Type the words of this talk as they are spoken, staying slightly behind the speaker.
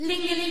Hey,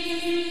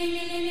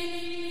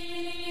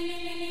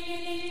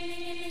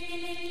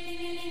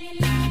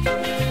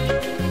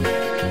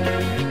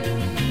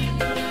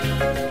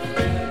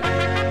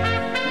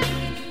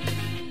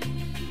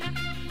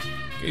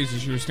 this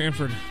is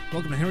Stanford.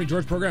 Welcome to Henry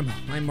George Program.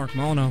 I'm Mark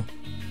Molyneux.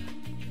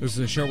 This is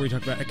a show where we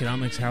talk about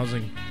economics,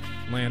 housing,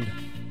 land,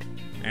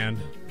 and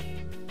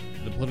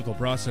the political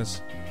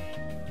process.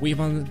 We have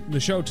on the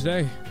show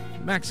today,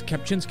 Max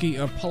Kapczynski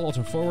of Palo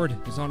Alto Forward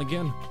is on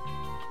again.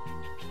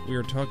 We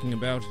are talking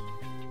about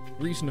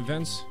recent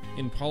events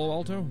in Palo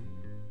Alto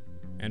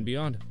and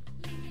beyond.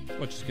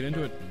 Let's just get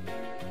into it.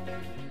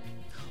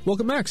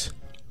 Welcome, Max.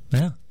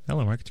 Yeah.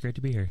 Hello, Mark. It's great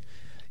to be here.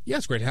 Yeah,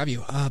 it's great to have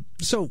you.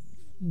 So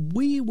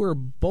we were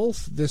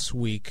both this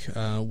week,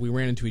 we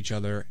ran into each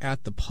other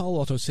at the Palo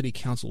Alto City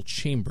Council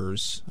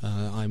chambers.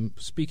 I'm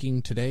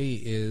speaking today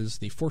is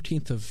the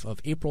 14th of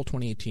April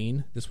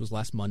 2018. This was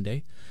last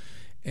Monday.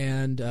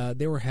 And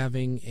they were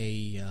having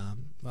a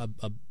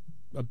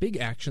big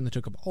action that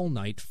took up all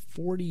night,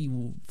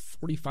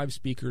 45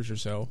 speakers or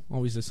so,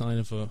 always a sign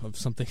of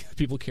something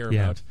people care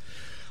about,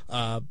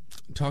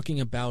 talking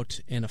about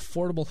an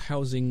affordable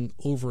housing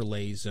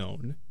overlay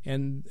zone.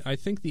 And I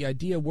think the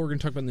idea we're going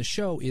to talk about in the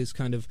show is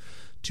kind of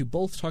to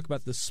both talk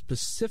about the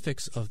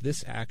specifics of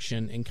this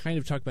action and kind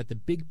of talk about the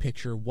big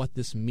picture, what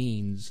this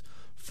means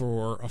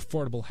for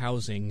affordable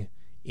housing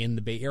in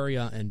the Bay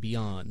Area and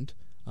beyond.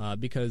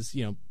 Because,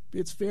 you know,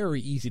 it's very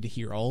easy to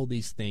hear all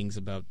these things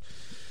about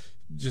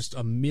just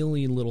a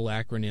million little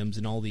acronyms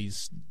and all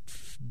these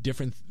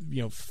different,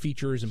 you know,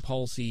 features and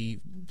policy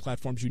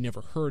platforms you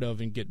never heard of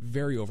and get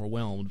very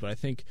overwhelmed. But I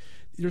think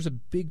there's a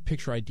big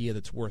picture idea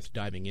that's worth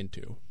diving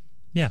into.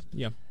 Yeah.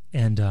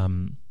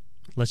 And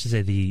let's just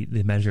say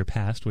the measure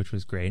passed, which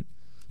was great.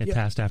 It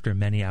passed after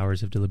many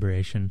hours of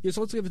deliberation. Yeah, so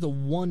let's give it the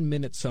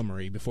 1-minute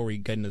summary before we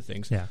get into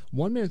things.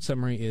 1-minute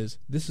summary is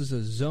this is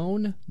a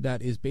zone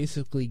that is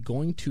basically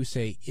going to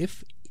say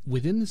if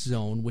within the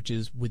zone, which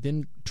is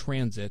within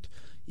transit,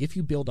 if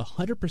you build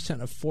 100%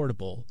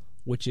 affordable,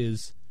 which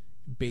is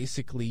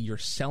basically you're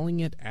selling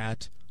it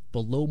at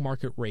below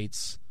market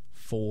rates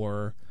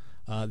for,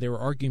 they were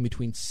arguing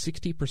between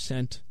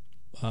 60%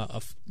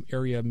 of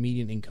area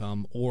median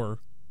income or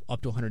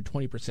up to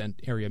 120%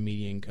 area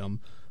median income.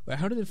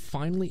 How did it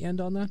finally end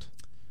on that?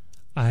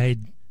 I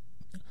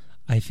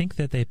think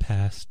that they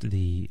passed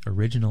the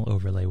original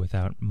overlay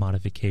without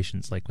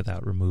modifications, like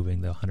without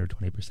removing the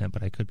 120%,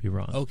 but I could be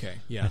wrong. Okay,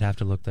 yeah. I'd have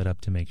to look that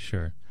up to make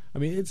sure. I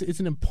mean, it's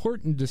an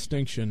important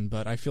distinction,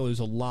 but I feel there's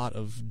a lot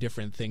of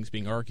different things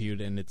being argued,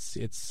 and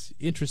it's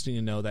interesting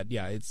to know that,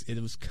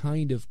 it was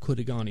kind of could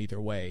have gone either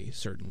way,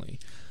 certainly.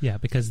 Yeah,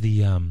 because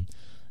the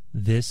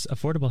this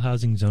affordable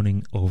housing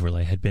zoning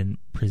overlay had been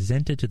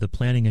presented to the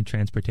Planning and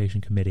Transportation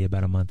Committee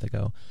about a month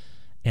ago,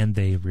 and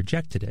they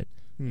rejected it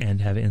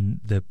and have in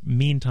the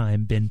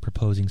meantime been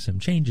proposing some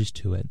changes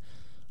to it.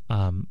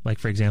 Like,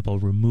 for example,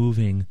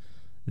 removing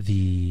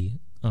the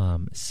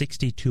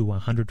 60 to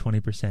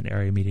 120%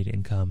 area median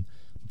income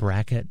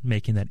bracket,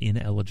 making that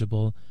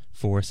ineligible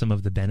for some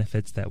of the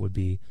benefits that would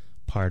be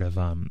part of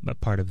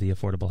the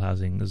affordable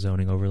housing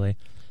zoning overlay.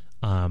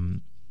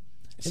 Some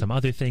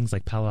other things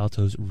like Palo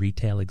Alto's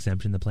retail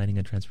exemption, the Planning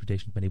and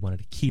Transportation Committee wanted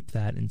to keep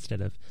that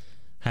instead of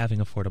having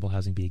affordable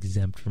housing be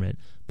exempt from it.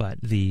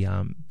 But the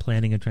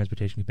Planning and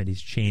Transportation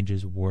Committee's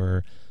changes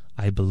were,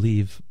 I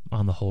believe,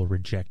 on the whole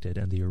rejected,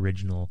 and the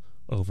original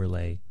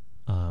overlay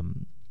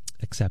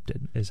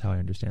accepted, is how I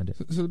understand it.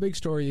 So the big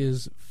story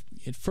is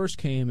it first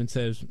came and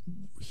says,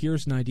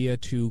 here's an idea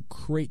to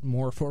create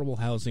more affordable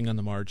housing on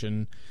the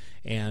margin,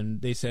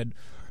 and they said,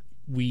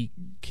 we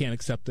can't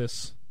accept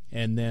this.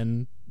 And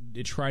then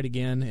it tried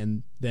again,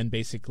 and then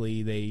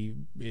basically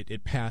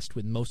it passed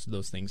with most of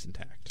those things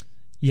intact.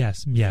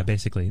 Yes,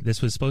 basically.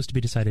 This was supposed to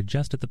be decided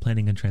just at the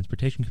Planning and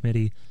Transportation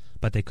Committee,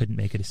 but they couldn't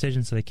make a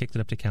decision, so they kicked it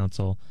up to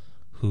Council,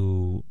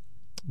 who,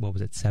 what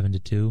was it,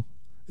 7-2?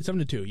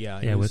 7-2,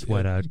 yeah. Yeah, with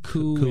Kuhn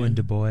and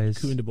Du Bois.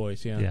 Kuhn and Du Bois,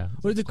 yeah.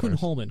 What is it,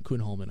 Kuhn-Holman,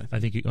 I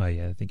think.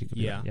 I think it could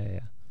be right.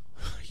 Yeah.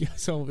 Yeah,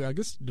 so I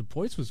guess Du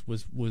Bois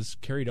was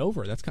carried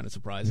over. That's kind of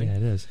surprising. Yeah,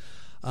 it is.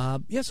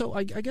 So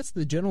I guess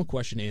the general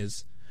question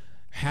is,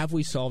 have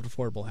we solved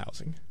affordable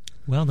housing?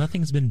 Well,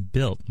 nothing's been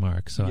built,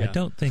 Mark, so I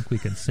don't think we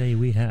can say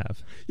we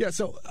have. Yeah,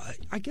 so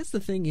I guess the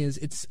thing is,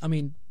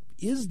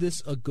 is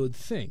this a good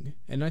thing?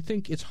 And I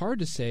think it's hard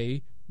to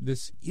say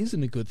this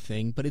isn't a good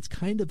thing, but it's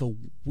kind of a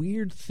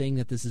weird thing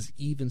that this is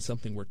even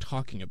something we're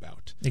talking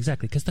about.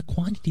 Exactly, because the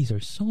quantities are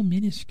so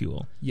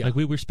minuscule. Yeah. Like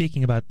we were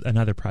speaking about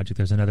another project.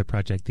 There's another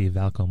project, the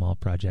Valco Mall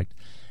project.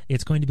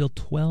 It's going to build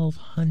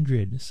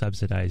 1,200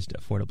 subsidized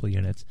affordable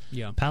units.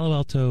 Yeah. Palo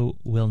Alto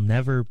will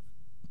never...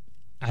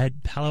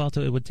 Palo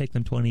Alto, it would take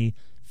them 20,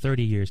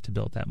 30 years to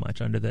build that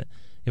much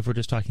if we're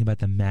just talking about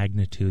the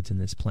magnitudes in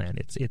this plan.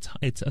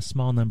 It's a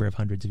small number of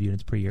hundreds of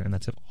units per year, and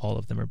that's if all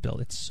of them are built.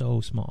 It's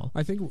so small.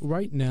 I think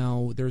right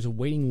now there's a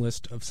waiting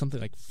list of something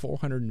like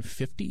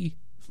 450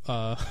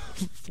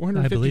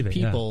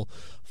 people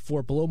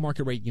for below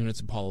market rate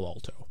units in Palo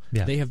Alto.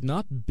 Yeah. They have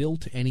not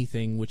built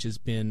anything which has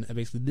been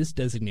basically this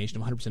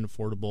designation of 100%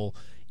 affordable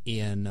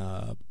in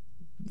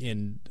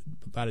in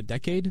about a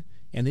decade,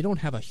 and they don't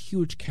have a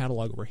huge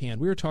catalog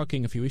overhand. We were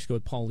talking a few weeks ago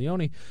with Paul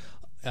Leone,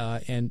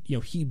 and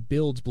he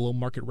builds below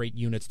market rate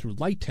units through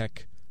light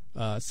tech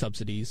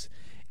subsidies.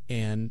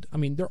 And I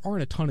mean, there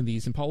aren't a ton of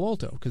these in Palo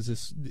Alto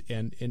because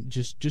and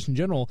just in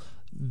general,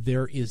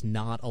 there is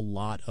not a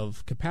lot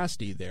of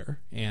capacity there.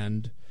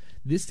 And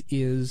this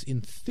is,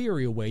 in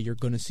theory, a way you're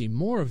going to see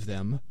more of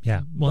them.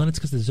 Yeah, well, and it's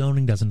because the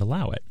zoning doesn't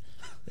allow it.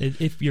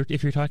 If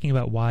you're talking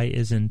about why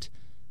isn't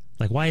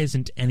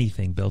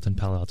anything built in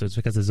Palo Alto, it's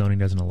because the zoning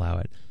doesn't allow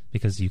it.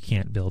 Because you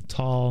can't build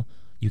tall.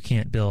 You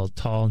can't build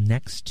tall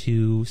next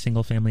to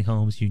single-family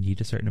homes. You need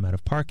a certain amount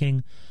of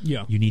parking.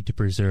 Yeah. You need to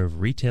preserve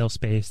retail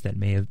space that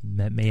may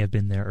have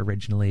been there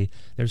originally.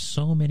 There's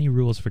so many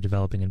rules for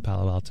developing in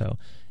Palo Alto.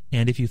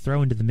 And if you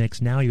throw into the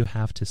mix, now you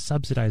have to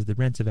subsidize the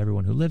rents of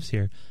everyone who lives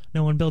here.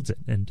 No one builds it.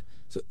 And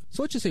so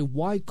let's just say,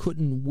 why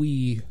couldn't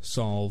we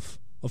solve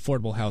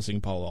affordable housing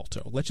in Palo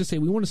Alto? Let's just say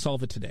we want to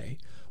solve it today.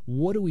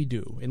 What do we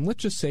do? And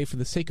let's just say, for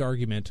the sake of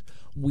argument,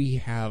 we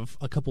have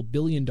a couple $1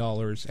 billion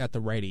at the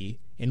ready,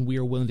 and we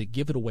are willing to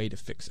give it away to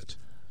fix it.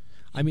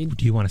 I mean,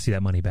 do you want to see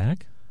that money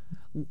back?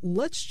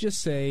 Let's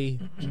just say,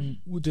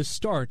 to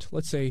start,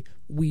 let's say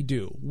we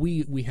do.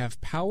 We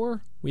have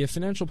power, we have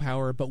financial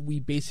power, but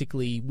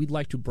we'd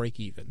like to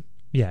break even.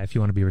 Yeah, if you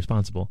want to be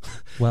responsible.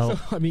 Well,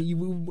 so, I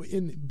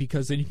mean,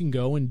 because then you can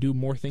go and do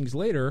more things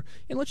later.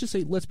 And let's just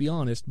say, let's be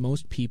honest,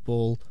 most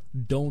people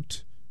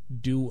don't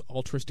do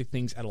altruistic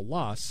things at a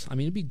loss. I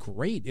mean, it'd be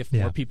great if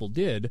more people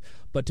did,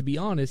 but to be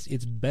honest,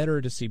 it's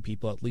better to see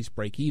people at least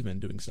break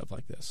even doing stuff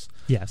like this.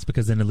 Yes,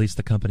 because then at least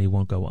the company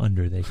won't go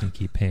under. They can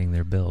keep paying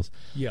their bills.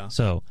 Yeah.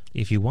 So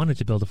if you wanted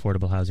to build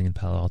affordable housing in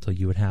Palo Alto,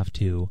 you would have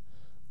to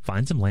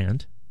find some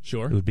land.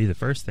 Sure. It would be the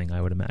first thing,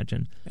 I would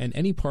imagine. And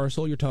any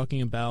parcel, you're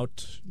talking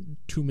about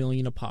 $2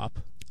 million a pop.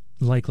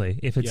 Likely.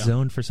 If it's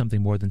zoned for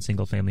something more than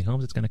single-family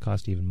homes, it's going to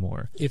cost even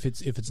more. If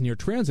it's near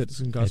transit, it's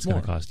going to cost more.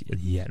 It's going to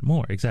cost yet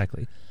more,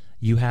 exactly.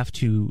 You have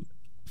to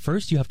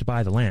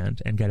buy the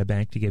land and get a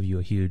bank to give you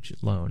a huge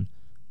loan.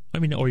 I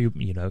mean, or if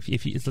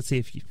you let's say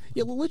if you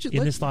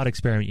in this thought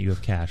experiment you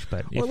have cash,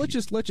 but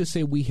let's just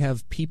say we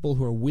have people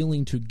who are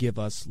willing to give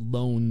us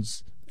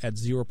loans at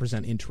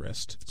 0%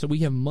 interest. So we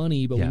have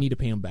money, but we need to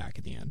pay them back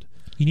at the end.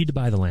 You need to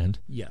buy the land,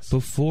 yes,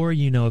 before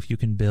you know if you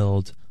can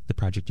build the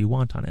project you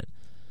want on it.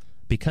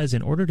 Because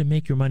in order to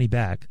make your money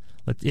back,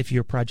 if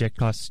your project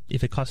costs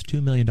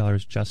 $2 million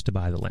just to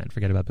buy the land,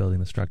 forget about building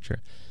the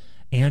structure,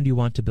 and you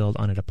want to build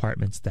on it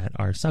apartments that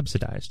are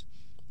subsidized,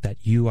 that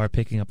you are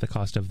picking up the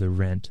cost of the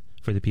rent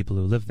for the people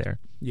who live there.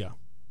 Yeah.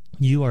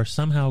 You are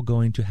somehow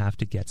going to have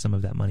to get some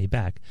of that money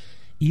back.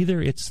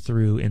 Either it's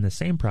through, in the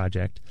same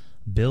project,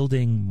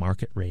 building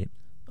market rate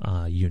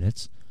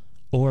units,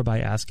 or by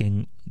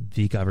asking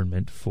the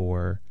government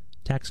for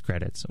tax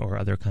credits or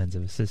other kinds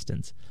of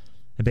assistance.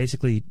 And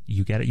basically,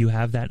 you get it. You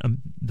have that.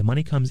 The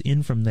money comes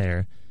in from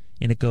there,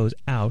 and it goes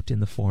out in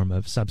the form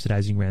of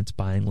subsidizing rents,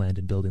 buying land,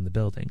 and building the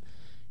building.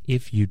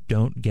 If you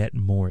don't get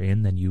more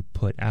in than you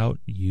put out,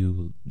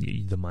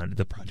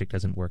 the project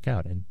doesn't work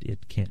out, and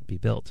it can't be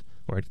built,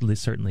 or at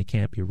least certainly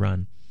can't be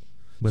run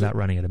without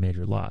running at a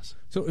major loss.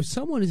 So if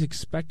someone is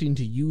expecting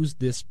to use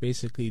this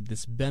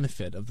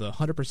benefit of the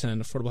 100%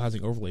 affordable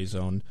housing overlay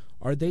zone,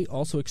 are they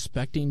also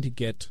expecting to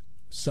get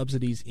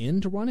subsidies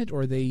in to run it,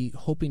 or are they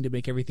hoping to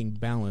make everything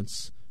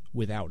balance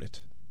without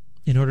it?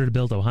 In order to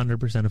build a 100%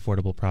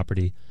 affordable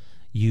property,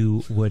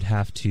 you would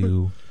have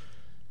to...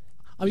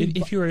 I mean,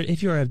 if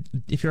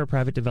you're a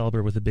private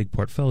developer with a big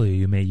portfolio,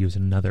 you may use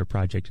another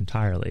project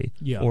entirely,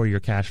 or your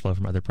cash flow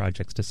from other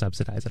projects to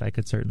subsidize it. I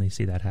could certainly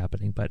see that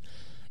happening. But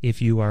if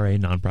you are a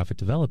nonprofit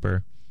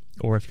developer,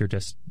 or if you're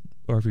just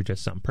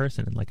some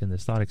person, and like in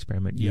this thought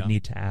experiment, you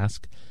need to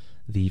ask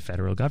the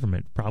federal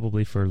government,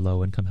 probably for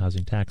low-income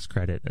housing tax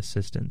credit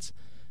assistance,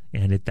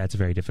 and that's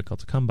very difficult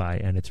to come by,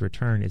 and its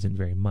return isn't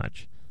very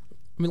much.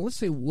 I mean, let's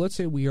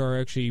say we are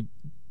actually,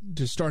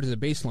 to start as a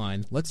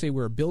baseline, let's say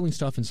we're building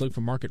stuff and selling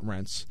for market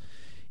rents,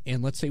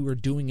 and let's say we're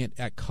doing it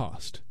at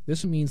cost.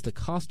 This means the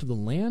cost of the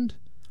land,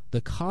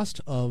 the cost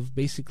of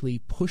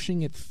basically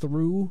pushing it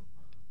through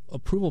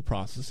approval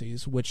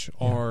processes, which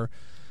are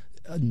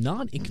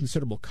not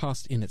inconsiderable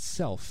cost in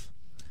itself.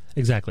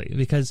 Exactly,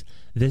 because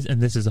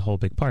this is a whole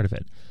big part of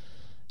it.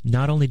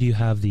 Not only do you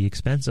have the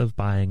expense of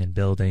buying and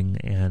building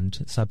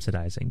and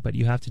subsidizing, but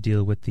you have to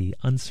deal with the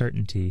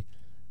uncertainty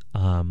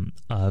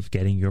of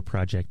getting your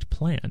project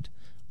planned.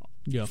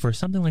 Yeah. For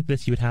something like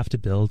this, you would have to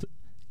build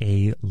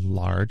a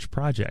large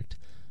project.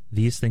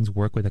 These things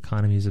work with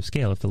economies of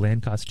scale. If the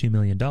land costs $2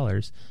 million,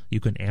 you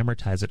can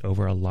amortize it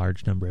over a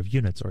large number of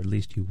units, or at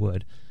least you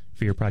would,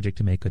 for your project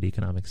to make good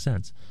economic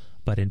sense.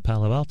 But in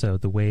Palo Alto,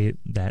 the way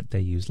that they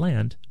use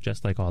land,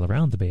 just like all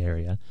around the Bay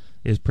Area,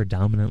 is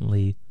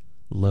predominantly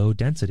low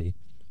density,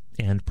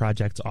 and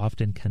projects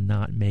often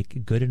cannot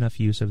make good enough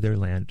use of their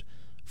land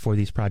for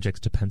these projects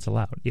to pencil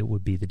out. It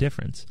would be the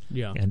difference.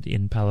 Yeah. And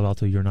in Palo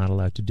Alto, you're not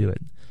allowed to do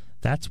it.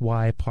 That's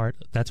why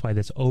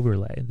this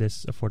overlay,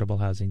 this affordable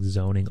housing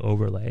zoning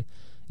overlay,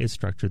 is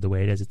structured the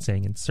way it is. It's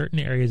saying in certain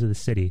areas of the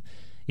city,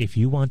 if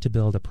you want to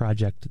build a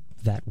project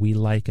that we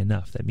like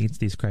enough, that meets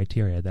these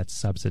criteria, that's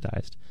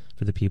subsidized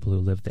for the people who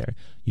live there,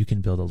 you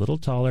can build a little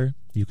taller,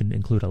 you can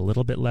include a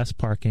little bit less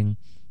parking,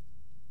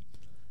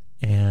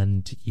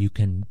 and you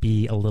can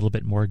be a little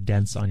bit more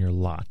dense on your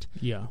lot.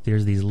 Yeah.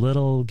 There's these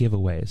little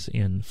giveaways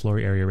in floor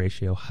area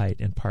ratio, height,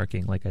 and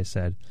parking, like I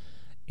said,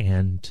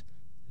 and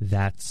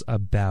that's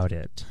about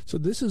it. So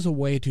this is a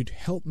way to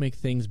help make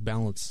things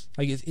balance.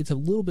 I guess it's a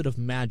little bit of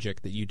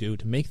magic that you do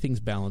to make things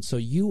balance. So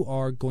you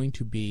are going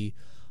to be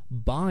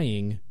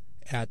buying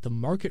at the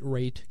market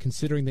rate,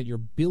 considering that you're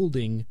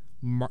building,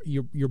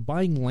 you're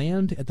buying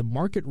land at the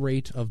market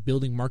rate of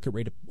building market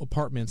rate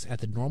apartments at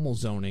the normal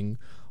zoning,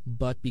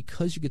 but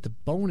because you get the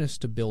bonus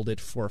to build it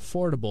for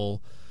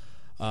affordable,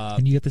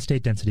 and you get the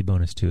state density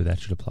bonus too. That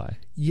should apply.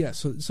 Yeah.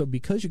 So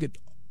because you get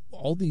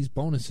all these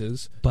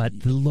bonuses,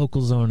 but the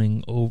local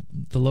zoning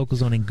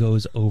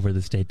goes over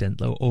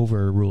the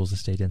overrules the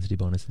state density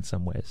bonus in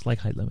some ways, like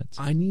height limits.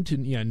 I need to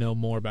know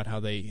more about how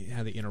they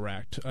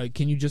interact.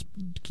 Can you just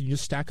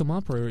stack them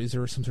up, or is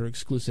there some sort of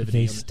exclusivity?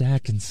 They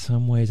stack in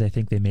some ways. I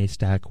think they may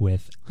stack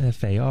with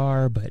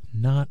FAR, but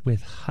not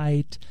with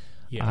height.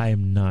 Yeah. I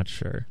am not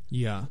sure.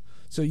 Yeah.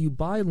 So you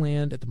buy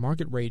land at the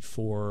market rate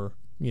for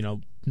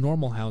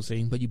normal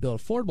housing, but you build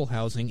affordable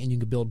housing and you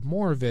can build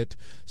more of it,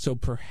 so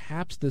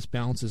perhaps this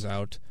balances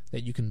out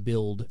that you can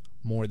build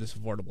more of this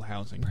affordable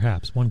housing.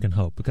 Perhaps. One can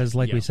hope, because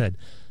like we said,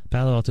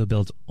 Palo Alto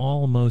builds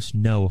almost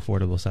no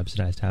affordable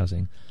subsidized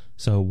housing,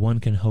 so one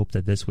can hope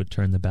that this would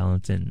turn the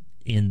balance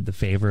in the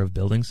favor of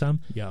building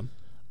some. Yeah.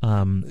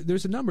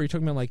 There's a number you're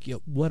talking about, like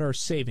what are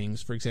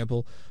savings, for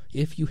example,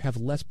 if you have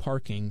less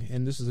parking,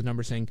 and this is a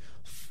number saying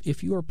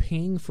if you are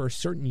paying for a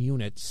certain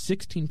unit,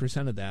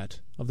 16% of that,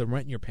 of the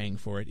rent you're paying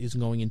for it, is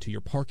going into your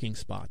parking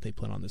spot they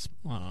put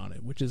on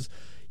it, which is,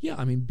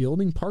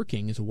 building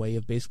parking is a way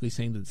of basically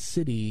saying that the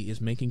city is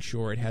making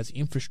sure it has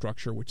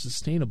infrastructure which is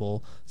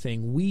sustainable,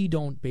 saying we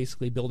don't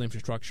basically build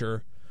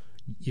infrastructure.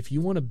 If you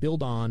want to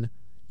build on,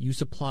 you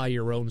supply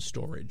your own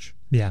storage.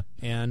 Yeah.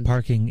 And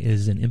parking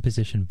is an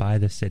imposition by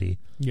the city.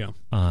 Yeah.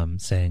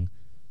 Saying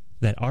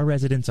that our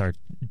residents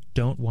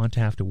don't want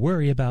to have to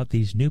worry about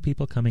these new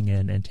people coming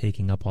in and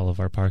taking up all of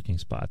our parking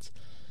spots.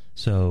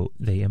 So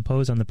they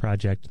impose on the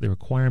project the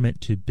requirement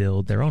to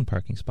build their own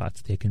parking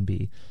spots. They can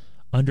be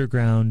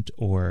underground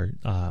or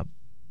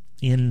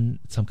in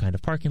some kind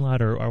of parking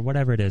lot or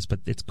whatever it is, but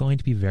it's going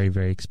to be very,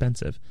 very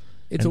expensive.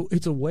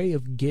 It's a way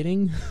of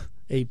getting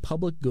a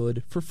public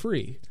good for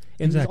free.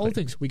 And exactly. There's all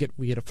things. We get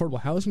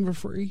affordable housing for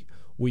free.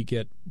 We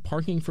get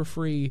parking for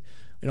free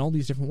in all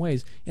these different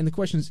ways. And the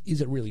question is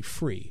it really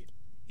free?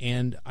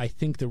 And I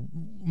think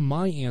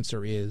my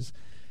answer is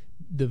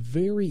the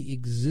very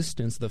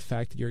existence of the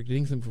fact that you're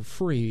getting them for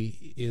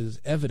free is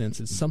evidence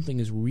that something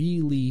is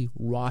really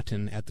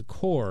rotten at the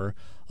core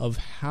of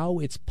how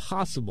it's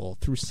possible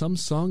through some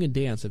song and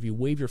dance, if you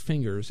wave your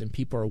fingers and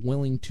people are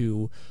willing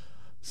to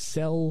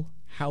sell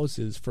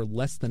houses for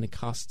less than it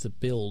costs to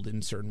build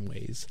in certain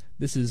ways.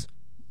 This is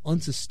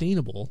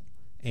unsustainable,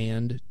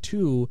 and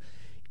two,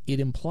 it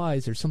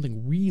implies there's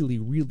something really,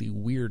 really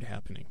weird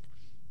happening.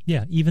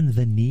 Yeah, even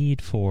the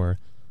need for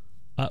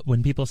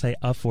when people say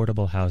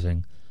affordable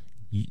housing,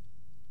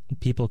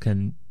 people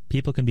can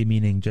be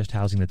meaning just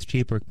housing that's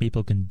cheap, or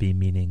people can be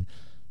meaning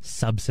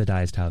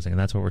subsidized housing, and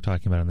that's what we're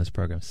talking about in this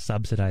program.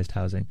 Subsidized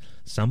housing.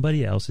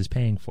 Somebody else is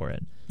paying for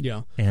it.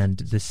 Yeah. And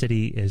the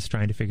city is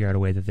trying to figure out a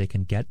way that they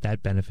can get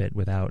that benefit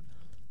without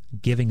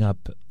giving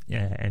up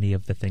any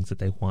of the things that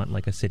they want,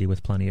 like a city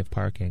with plenty of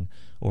parking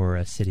or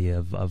a city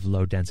of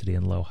low density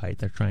and low height.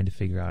 They're trying to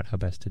figure out how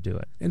best to do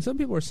it. And some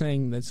people are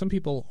saying that some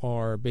people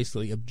are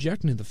basically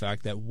objecting to the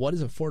fact that what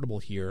is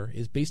affordable here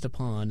is based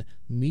upon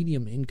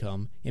median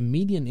income, and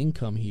median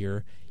income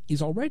here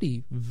is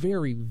already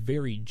very,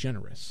 very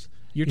generous.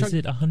 Is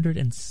it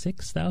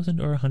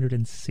 106,000 or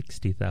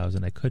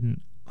 160,000? I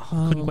couldn't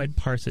quite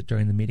parse it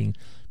during the meeting.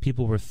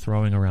 People were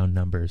throwing around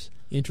numbers.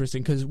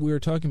 Interesting, because we were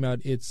talking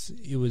about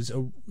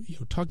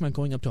talking about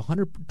going up to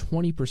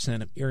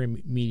 120% of area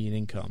median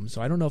income.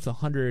 So I don't know if the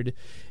 100.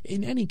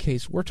 In any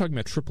case, we're talking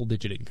about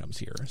triple-digit incomes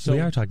here. So we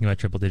are talking about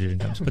triple-digit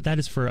incomes, but that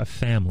is for a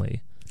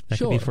family. That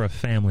could be for a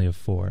family of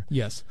four.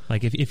 Yes.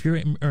 Like if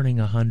you're earning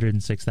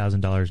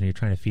 $106,000 and you're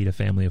trying to feed a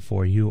family of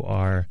four, you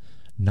are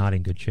not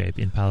in good shape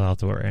in Palo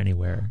Alto or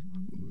anywhere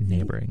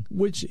neighboring.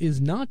 Which is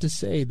not to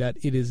say that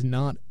it is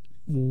not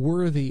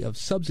worthy of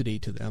subsidy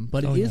to them,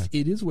 but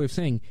it is a way of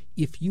saying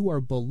if you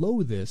are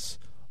below this,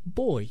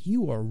 boy,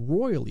 you are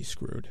royally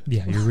screwed.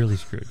 Yeah, you're really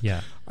screwed.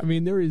 Yeah.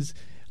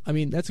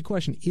 That's a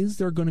question. Is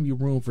there going to be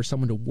room for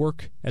someone to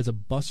work as a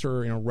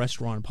busser in a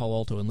restaurant in Palo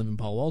Alto and live in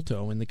Palo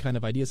Alto? And the kind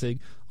of idea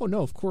saying, oh,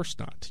 no, of course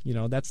not.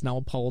 That's not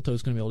what Palo Alto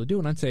is going to be able to do.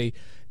 And I'd say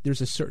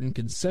there's a certain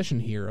concession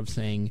here of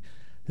saying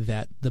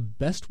that the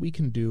best we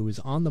can do is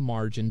on the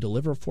margin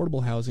deliver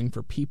affordable housing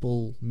for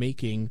people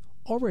making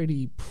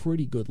already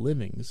pretty good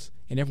livings,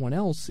 and everyone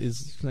else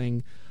is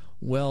saying,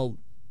 well,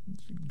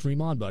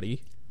 dream on,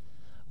 buddy.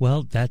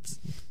 Well, that's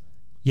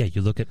Yeah,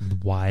 you look at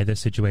why the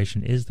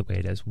situation is the way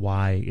it is.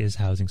 Why is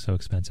housing so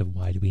expensive?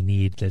 Why do we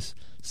need this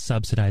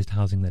subsidized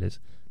housing that is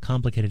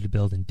complicated to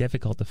build and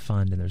difficult to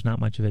fund, and there's not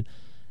much of it?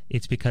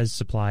 It's because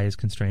supply is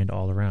constrained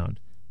all around.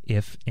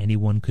 If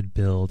anyone could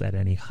build at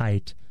any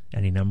height,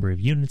 any number of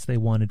units they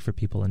wanted for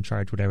people and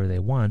charge whatever they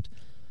want,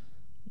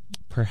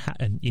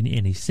 perhaps in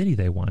any city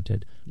they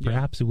wanted,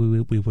 perhaps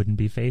we wouldn't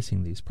be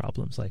facing these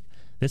problems. Like,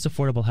 this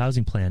affordable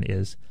housing plan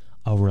is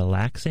a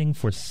relaxing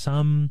for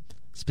some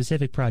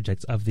specific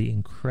projects of the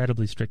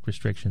incredibly strict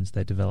restrictions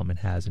that development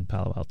has in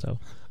Palo Alto.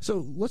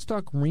 So let's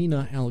talk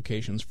RENA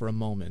allocations for a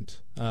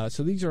moment.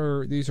 So these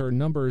are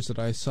numbers that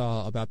I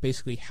saw about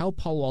basically how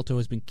Palo Alto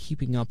has been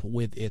keeping up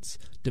with its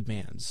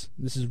demands.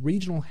 This is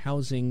regional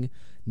housing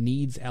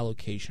needs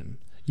allocation.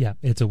 Yeah,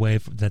 it's a way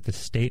that the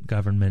state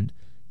government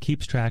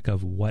keeps track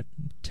of what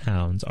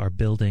towns are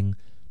building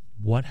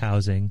what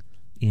housing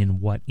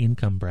in what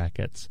income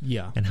brackets,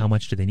 and how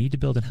much do they need to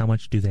build and how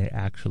much do they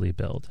actually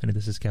build. And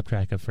this is kept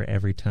track of for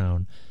every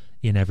town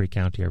in every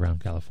county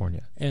around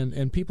California.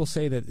 And people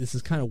say that this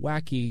is kind of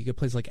wacky. A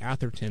place like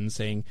Atherton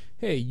saying,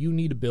 hey, you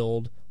need to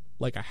build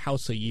like a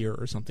house a year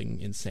or something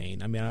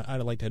insane. I mean,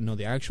 I'd like to know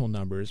the actual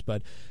numbers,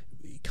 but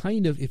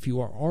kind of if you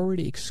are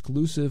already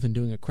exclusive and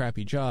doing a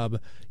crappy job,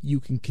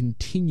 you can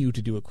continue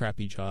to do a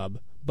crappy job.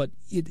 But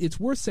it's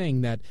worth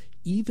saying that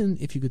even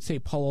if you could say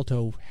Palo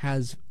Alto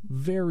has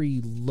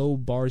very low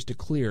bars to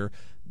clear,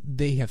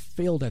 they have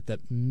failed at that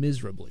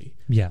miserably.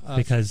 Yeah,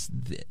 because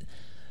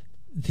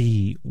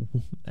the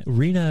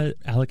RENA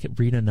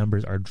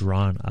numbers are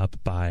drawn up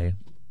by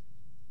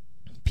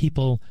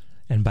people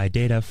and by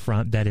data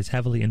that is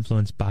heavily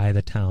influenced by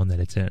the town that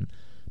it's in.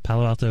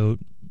 Palo Alto,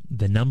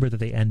 the number that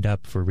they end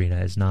up for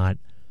RENA is not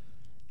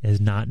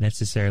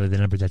necessarily the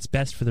number that's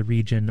best for the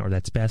region or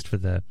that's best for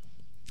the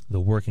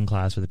working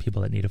class or the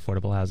people that need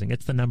affordable housing.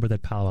 It's the number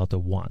that Palo Alto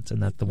wants,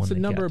 and that's the one they get.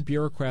 It's the number of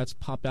bureaucrats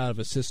popped out of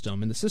a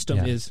system, and the system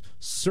is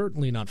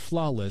certainly not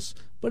flawless,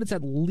 but it's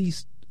at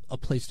least a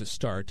place to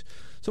start.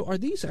 So are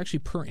these actually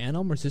per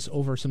annum, or is this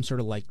over some sort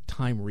of like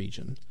time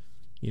region?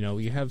 You know,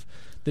 you have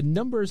the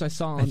numbers I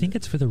saw. I think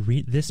it's for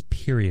this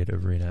period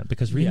of RENA,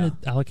 because RENA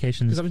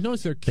allocations, because I've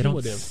noticed they're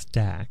cumulative. They don't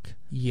stack.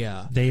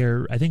 Yeah, they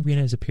are. I think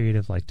RENA is a period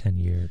of like 10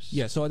 years.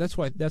 Yeah, so that's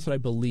what I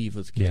believe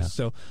was the case. Yeah.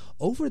 So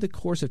over the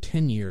course of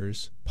 10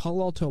 years,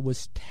 Palo Alto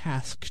was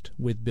tasked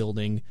with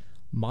building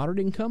moderate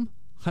income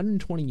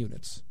 120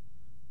 units,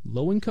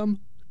 low income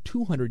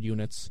 200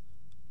 units,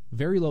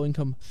 very low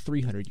income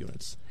 300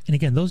 units. And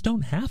again, those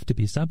don't have to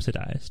be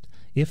subsidized.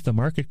 If the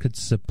market could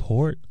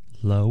support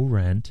low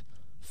rent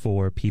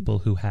for people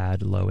who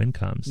had low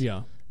incomes,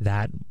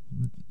 that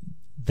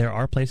there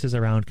are places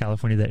around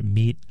California that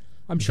meet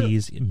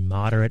these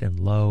moderate and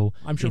low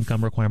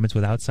income requirements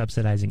without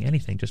subsidizing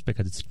anything, just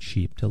because it's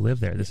cheap to live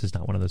there. This is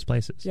not one of those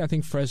places. Yeah, I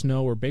think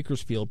Fresno or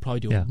Bakersfield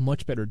probably do a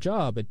much better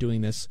job at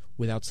doing this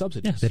without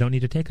subsidies. Yeah, they don't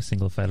need to take a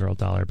single federal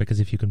dollar, because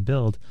if you can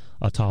build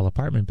a tall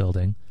apartment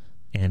building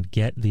and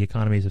get the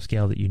economies of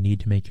scale that you need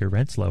to make your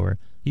rents lower,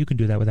 you can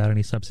do that without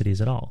any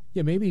subsidies at all.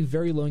 Yeah, maybe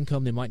very low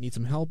income, they might need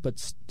some help, but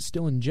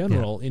still in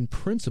general, in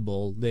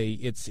principle,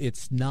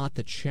 it's not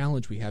the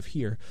challenge we have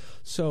here.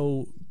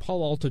 So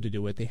Palo Alto, to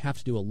do it, they have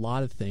to do a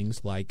lot of things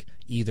like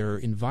either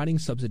inviting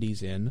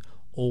subsidies in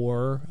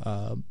or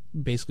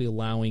basically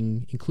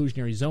allowing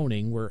inclusionary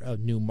zoning, where a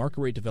new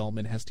market rate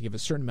development has to give a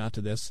certain amount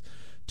to this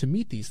to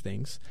meet these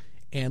things.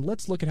 And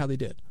let's look at how they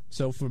did.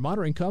 So for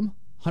moderate income,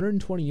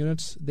 120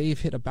 units, they've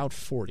hit about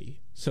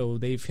 40. So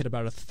they've hit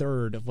about a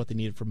third of what they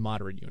needed for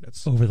moderate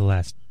units. Over the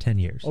last 10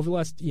 years. Over the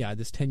last,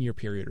 this 10-year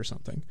period or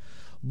something.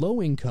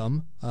 Low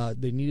income,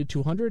 they needed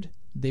 200.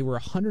 They were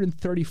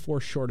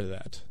 134 short of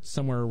that,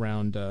 somewhere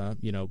around,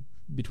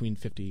 between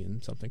 50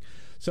 and something.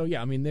 So,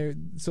 I mean,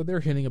 they're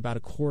hitting about a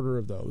quarter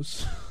of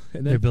those.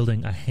 And then, they're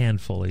building a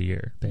handful a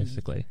year,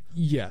 basically.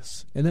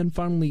 Yes. And then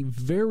finally,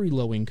 very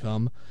low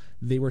income,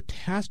 they were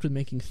tasked with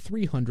making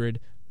 300.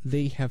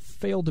 They have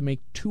failed to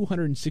make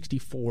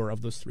 264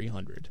 of those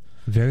 300.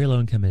 Very low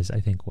income is,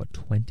 I think,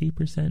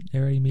 20%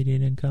 area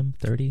median income?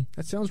 30?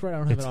 That sounds right. I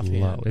don't have it offhand.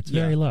 It's low. It's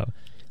very low.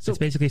 So it's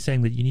basically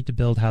saying that you need to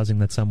build housing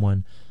that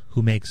someone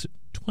who makes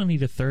 20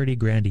 to 30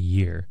 grand a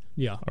year,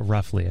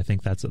 roughly, I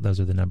think those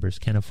are the numbers,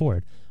 can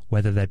afford,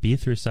 whether that be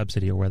through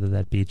subsidy or whether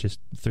that be just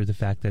through the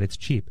fact that it's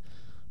cheap.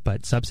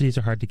 But subsidies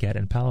are hard to get,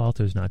 and Palo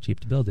Alto is not cheap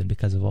to build in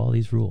because of all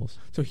these rules.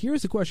 So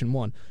here's the question.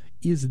 One,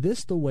 is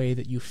this the way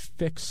that you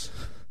fix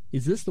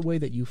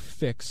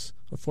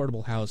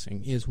affordable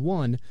housing? Is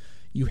one,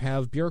 you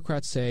have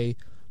bureaucrats say,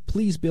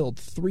 please build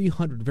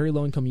 300 very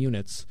low-income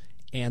units,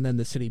 and then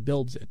the city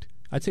builds it.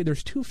 I'd say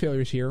there's two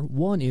failures here.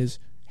 One is,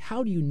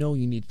 how do you know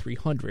you need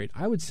 300?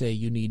 I would say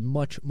you need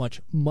much,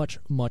 much, much,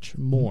 much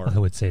more. I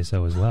would say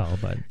so as well.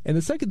 And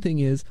the second thing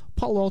is,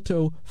 Palo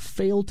Alto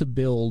failed to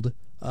build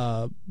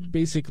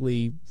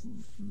basically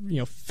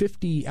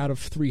 50 out of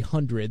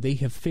 300. They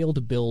have failed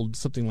to build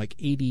something like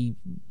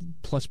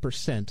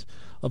 80+%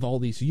 of all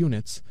these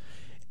units.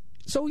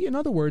 So in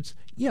other words,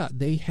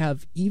 they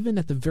have, even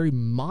at the very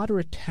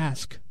moderate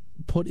task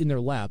put in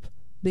their lap,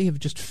 they have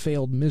just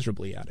failed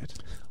miserably at it.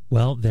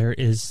 Well, there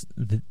is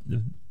the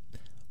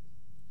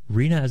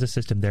RHNA as a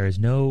system. There is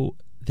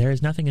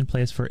nothing in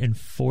place for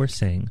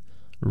enforcing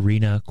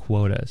RHNA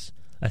quotas.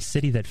 A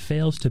city that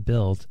fails to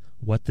build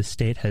what the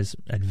state has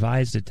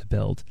advised it to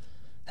build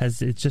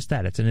it's just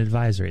that. It's an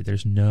advisory.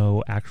 There's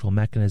no actual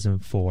mechanism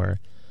for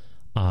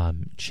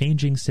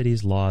changing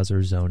cities' laws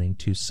or zoning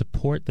to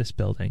support this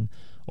building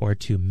or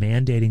to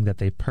mandating that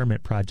they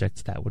permit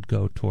projects that would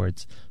go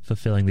towards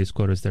fulfilling these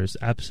quotas. There's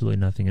absolutely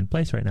nothing in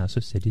place right now,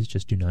 so cities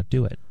just do not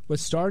do it. But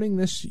starting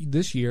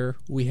this year,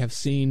 we have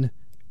seen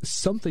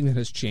something that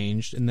has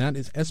changed, and that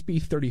is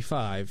SB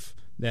 35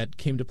 that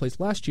came to place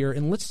last year.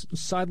 And let's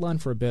sideline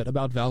for a bit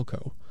about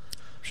Valco.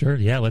 Sure,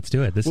 yeah, let's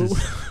do it. This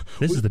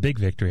is the big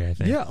victory, I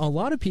think. Yeah, a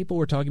lot of people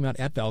were talking about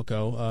at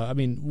Valco.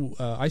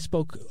 I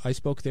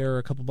spoke there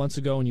a couple months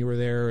ago, and you were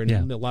there,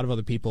 and a lot of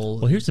other people.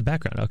 Well, here's the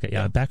background.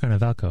 Okay, background of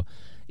Valco.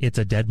 It's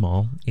a dead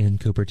mall in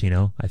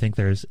Cupertino. I think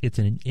it's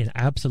an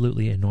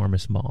absolutely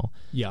enormous mall.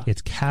 Yeah,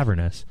 it's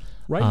cavernous.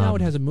 Right now,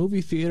 it has a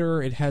movie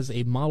theater. It has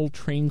a model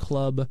train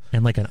club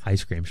and like an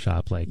ice cream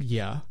shop.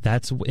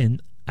 That's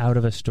out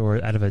of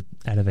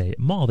a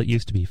mall that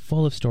used to be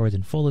full of stores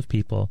and full of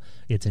people.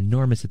 It's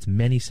enormous. It's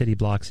many city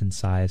blocks in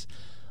size.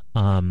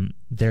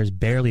 There's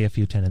barely a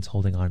few tenants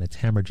holding on. It's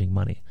hemorrhaging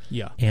money.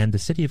 Yeah. And the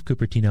city of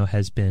Cupertino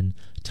has been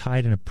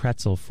tied in a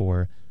pretzel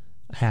for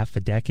half a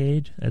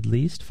decade, at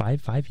least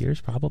 5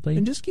 years probably.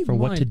 And just keep in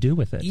mind, what to do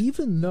with it.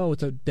 Even though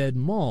it's a dead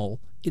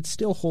mall, it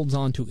still holds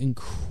on to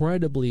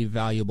incredibly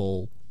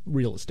valuable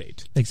real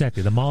estate.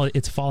 Exactly. The mall,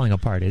 it's falling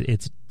apart.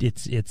 It's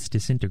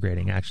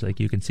disintegrating. Actually,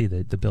 you can see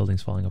the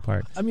buildings falling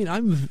apart.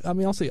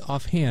 I'll say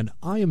offhand,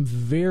 I am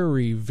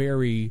very,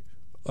 very.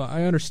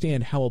 I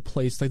understand how a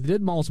place like the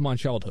dead malls of my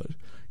childhood,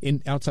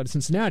 outside of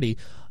Cincinnati.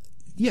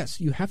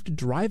 Yes, you have to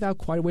drive out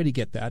quite a way to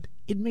get that.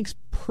 It makes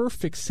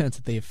perfect sense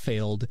that they have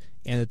failed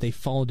and that they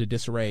fall into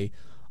disarray.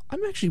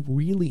 I'm actually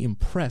really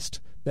impressed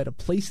that a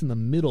place in the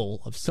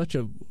middle of such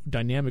a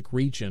dynamic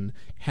region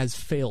has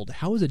failed.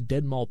 How is a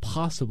dead mall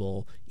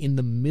possible in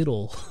the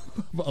middle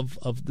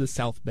of the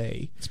South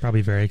Bay? It's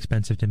probably very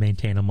expensive to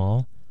maintain a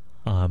mall.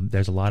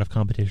 There's a lot of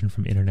competition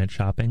from internet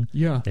shopping.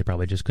 Yeah. They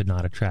probably just could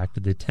not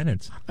attract the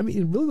tenants.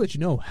 It really lets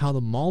you know how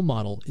the mall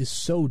model is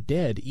so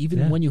dead,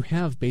 even when you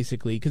have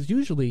basically, because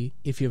usually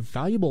if you have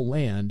valuable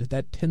land,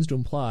 that tends to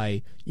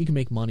imply you can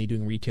make money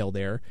doing retail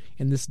there,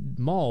 and this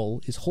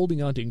mall is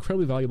holding on to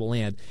incredibly valuable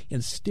land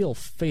and still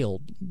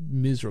failed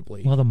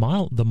miserably. Well, the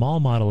mall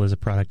model is a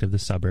product of the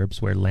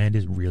suburbs where land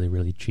is really,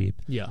 really cheap.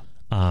 Yeah.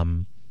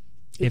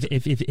 If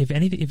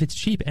it's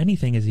cheap,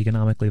 anything is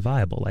economically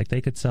viable. Like they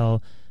could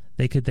sell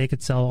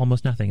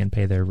almost nothing and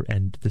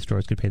the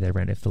stores could pay their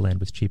rent if the land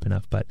was cheap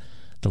enough. But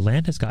the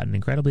land has gotten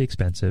incredibly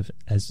expensive,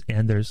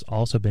 and there's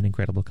also been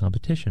incredible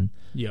competition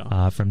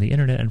from the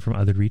internet and from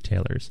other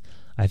retailers.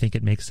 I think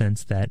it makes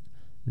sense that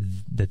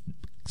the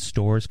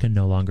stores can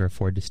no longer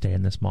afford to stay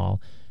in this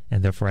mall,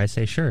 and therefore I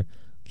say, sure,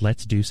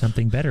 let's do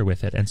something better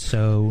with it. And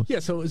so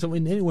so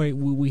in any way,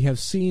 we have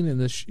seen in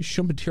the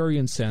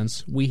Schumpeterian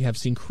sense, we have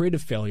seen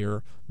creative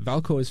failure.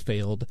 Valco has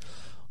failed.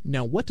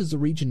 Now, what does the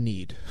region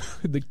need?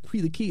 The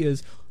key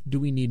is, do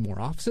we need more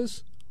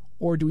offices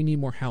or do we need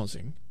more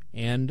housing?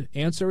 And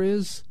answer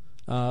is,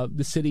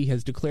 the city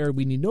has declared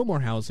we need no more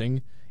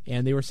housing,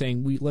 and they were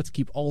saying, let's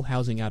keep all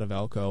housing out of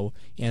Valco,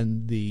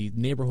 and the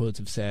neighborhoods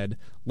have said,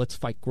 let's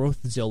fight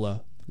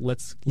Growthzilla.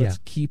 Let's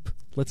keep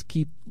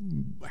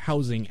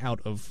housing out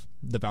of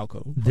the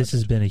Valco project. This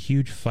has been a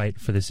huge fight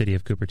for the city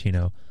of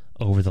Cupertino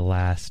over the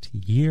last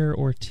year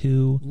or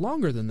two.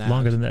 Longer than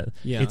that.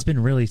 Yeah. It's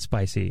been really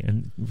spicy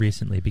and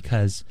recently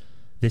because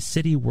the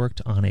city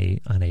worked on a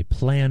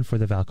plan for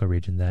the Valco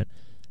region that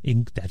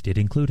did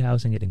include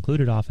housing, it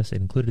included office, it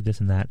included this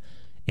and that,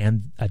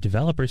 and a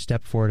developer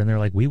stepped forward and they're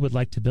like, we would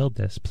like to build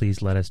this,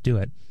 please let us do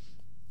it.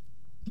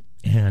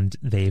 And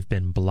they've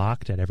been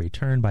blocked at every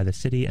turn by the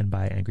city and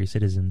by angry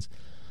citizens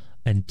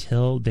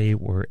until they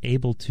were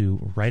able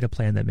to write a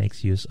plan that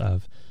makes use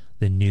of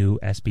the new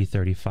SB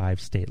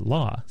 35 state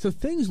law. So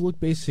things look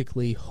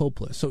basically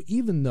hopeless. So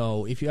even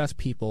though if you ask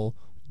people,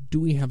 do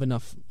we have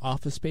enough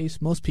office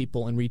space? Most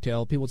people in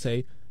retail, people would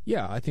say,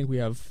 yeah, I think we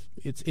have.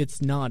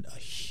 It's not a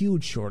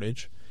huge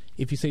shortage.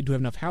 If you say, do we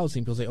have enough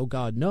housing? People say, oh,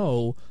 God,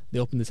 no. They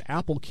open this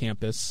Apple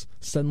campus.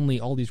 Suddenly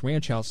all these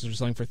ranch houses are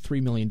selling for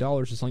 $3 million.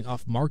 They're selling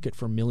off market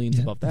for millions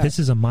above that. This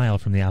is a mile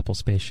from the Apple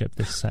spaceship,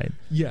 this site.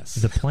 Yes.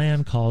 The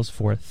plan calls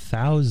for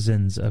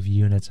thousands of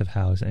units of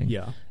housing.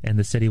 Yeah. And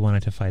the city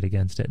wanted to fight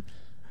against it.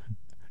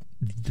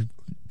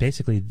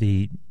 Basically,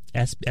 the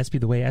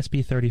way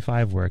SB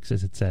 35 works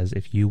is it says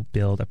if you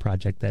build a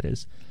project that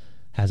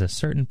has a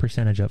certain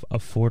percentage of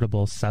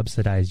affordable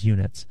subsidized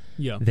units,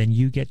 then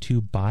you get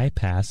to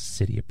bypass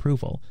city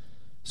approval.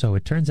 So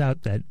it turns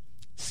out that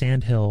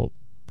Sandhill,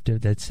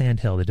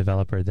 the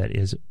developer that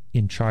is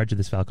in charge of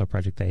this Valco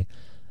project,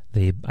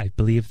 I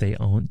believe they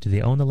own. Do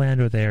they own the land,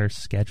 or they're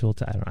scheduled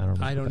to?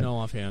 I don't know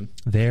offhand.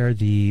 They're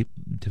the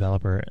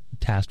developer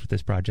tasked with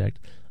this project.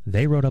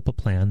 They wrote up a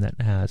plan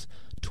that has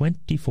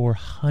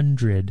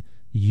 2,400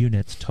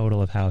 units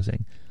total of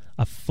housing.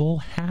 a full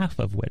half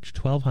of which,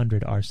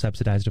 1,200, are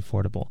subsidized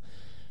affordable.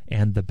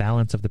 And the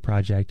balance of the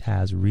project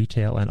has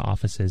retail and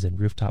offices and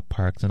rooftop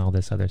parks and all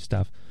this other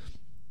stuff.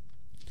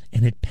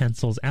 And it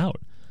pencils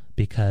out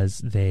because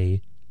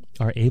they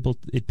are able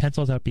to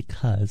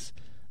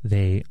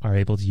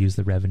use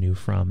the revenue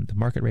from the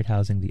market rate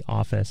housing, the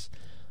office,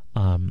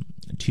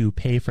 to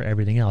pay for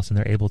everything else. And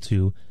they're able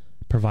to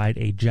provide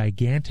a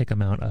gigantic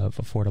amount of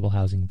affordable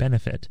housing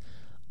benefit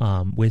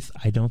with,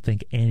 I don't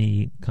think,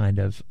 any kind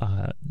of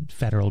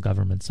federal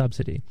government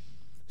subsidy.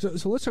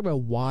 So let's talk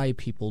about why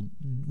people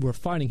were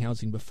finding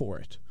housing before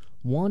it.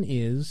 One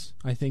is,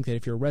 I think that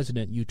if you're a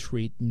resident, you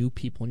treat new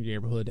people in your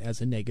neighborhood as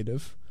a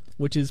negative,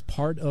 which is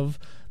part of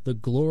the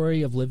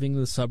glory of living in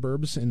the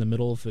suburbs in the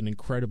middle of an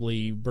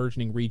incredibly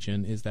burgeoning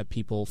region, is that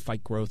people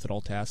fight growth at all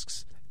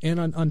tasks. And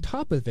on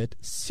top of it,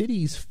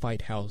 cities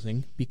fight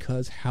housing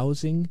because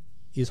housing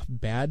is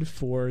bad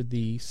for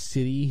the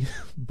city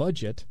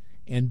budget,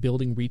 and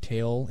building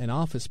retail and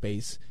office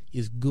space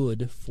is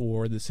good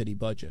for the city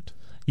budget.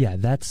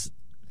 That's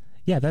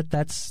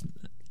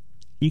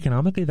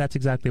economically, that's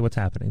exactly what's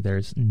happening. There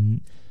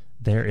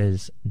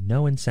is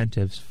no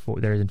incentives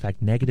there is in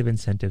fact negative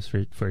incentives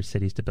for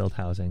cities to build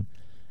housing,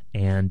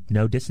 and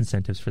no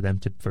disincentives for them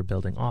for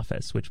building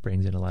office, which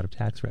brings in a lot of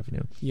tax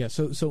revenue. Yeah,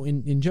 so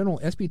in general,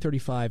 SB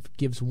 35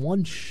 gives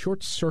one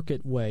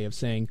short-circuit way of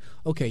saying,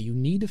 okay, you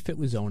need to fit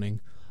with zoning,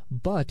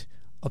 but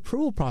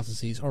approval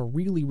processes are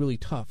really, really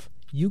tough.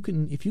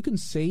 If you can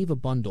save a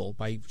bundle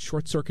by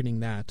short-circuiting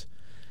that,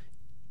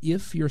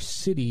 if your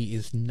city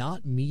is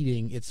not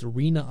meeting its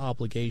RENA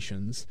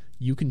obligations,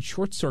 you can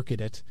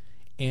short-circuit it,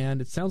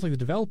 and it sounds like the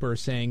developer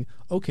is saying,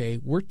 okay,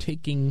 we're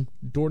taking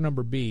door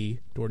B,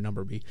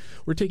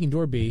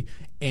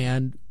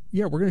 and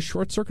yeah, we're going to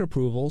short-circuit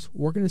approvals.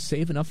 We're going to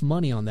save enough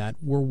money on that.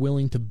 We're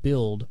willing to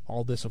build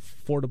all this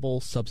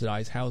affordable,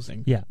 subsidized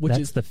housing. Yeah,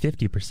 that's the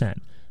 50%.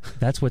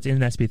 That's what's in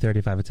SB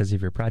 35. It says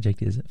if your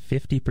project is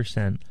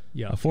 50%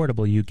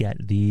 affordable, you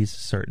get these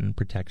certain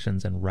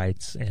protections and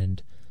rights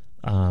and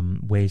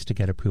ways to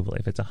get approval.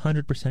 If it's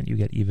 100%, you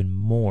get even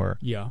more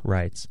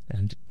rights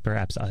and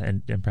perhaps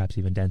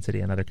even density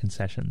and other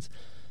concessions.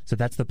 So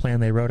that's the plan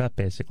they wrote up.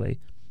 Basically,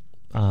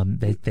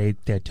 they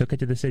took it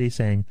to the city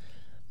saying,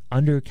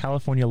 under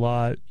California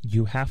law,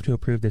 you have to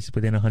approve this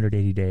within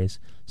 180 days.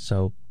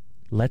 So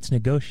let's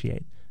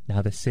negotiate.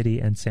 Now the city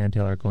and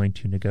Sandhill are going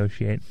to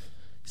negotiate,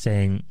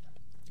 saying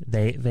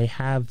they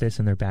have this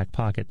in their back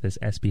pocket, this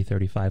SB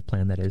 35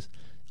 plan that is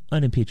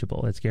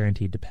unimpeachable. It's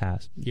guaranteed to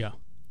pass. Yeah.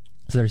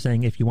 So they're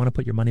saying if you want to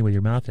put your money where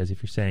your mouth is,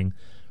 if you're saying,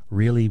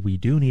 really, we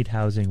do need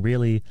housing,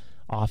 really,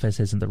 office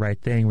isn't the right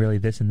thing, really,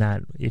 this and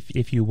that,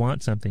 if you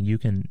want something,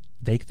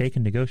 they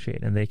can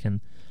negotiate and they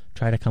can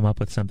try to come up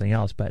with something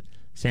else. But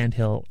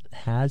Sandhill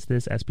has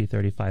this SB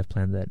 35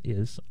 plan that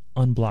is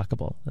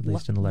unblockable, at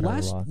least in the letter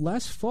of the law.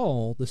 Last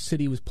fall, the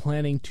city was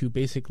planning to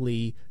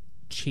basically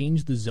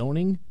change the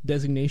zoning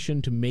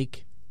designation to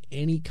make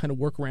any kind of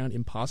workaround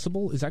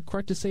impossible. Is that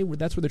correct to say?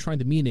 That's what they're trying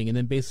to meaning, and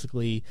then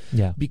basically,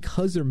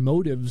 because their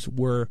motives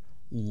were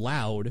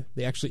loud,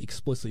 they actually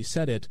explicitly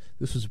said it,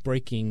 this was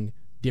breaking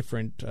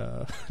different...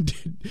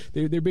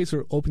 they're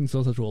basically opening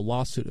themselves up to a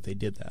lawsuit if they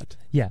did that.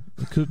 Yeah.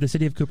 The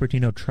city of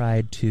Cupertino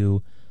tried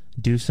to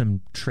do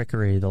some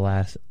trickery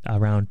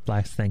around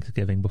last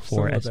Thanksgiving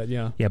before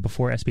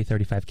before SB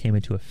 35 came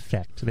into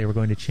effect. They were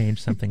going to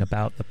change something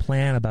about the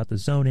plan, about the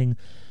zoning,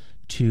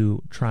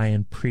 to try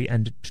and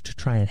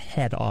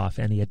head off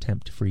any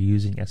attempt for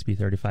using SB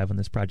 35 on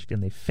this project,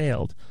 and they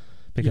failed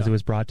because it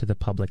was brought to the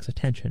public's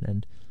attention,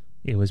 and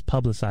it was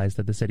publicized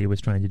that the city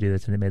was trying to do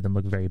this, and it made them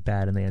look very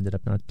bad, and they ended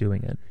up not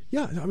doing it.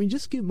 Yeah, I mean,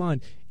 just keep in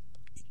mind,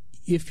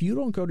 if you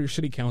don't go to your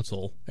city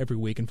council every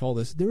week and follow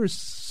this, there is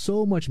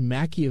so much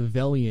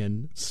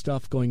Machiavellian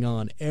stuff going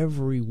on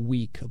every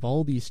week of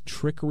all these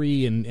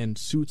trickery and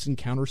suits and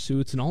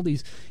countersuits and all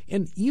these,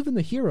 and even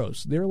the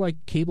heroes, they're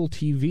like cable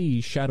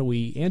TV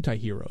shadowy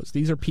anti-heroes.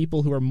 These are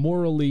people who are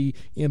morally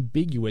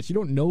ambiguous. You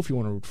don't know if you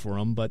want to root for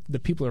them, but the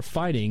people who are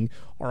fighting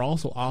are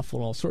also awful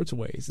in all sorts of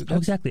ways.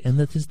 Exactly, and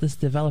this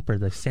developer,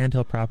 the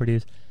Sandhill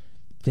Properties,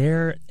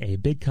 they're a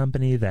big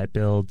company that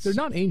builds... They're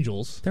not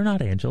angels. They're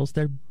not angels.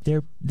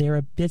 They're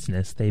a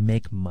business. They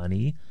make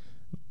money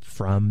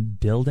from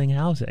building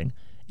housing.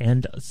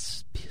 And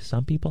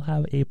some people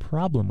have a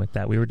problem with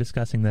that. We were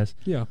discussing this.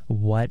 Yeah.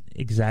 What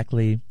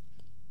exactly...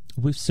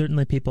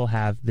 Certainly people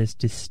have this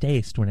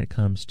distaste when it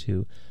comes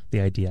to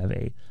the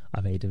idea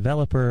of a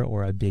developer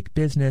or a big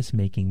business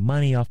making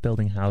money off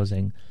building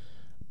housing.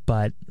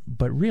 But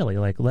really,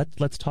 like,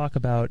 let's talk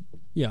about...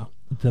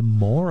 the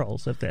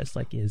morals of this.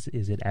 Like, is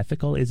it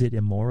ethical? Is it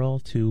immoral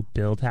to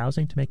build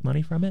housing to make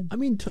money from it? I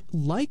mean,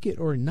 like it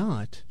or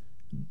not,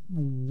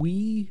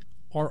 we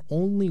are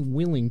only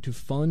willing to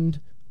fund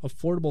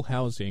affordable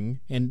housing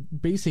and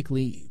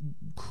basically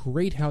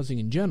create housing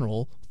in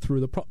general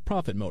through the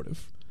profit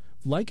motive.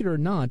 Like it or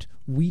not,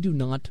 we do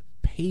not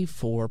pay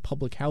for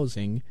public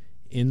housing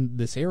in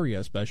this area,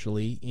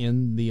 especially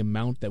in the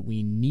amount that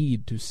we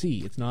need to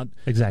see. It's not...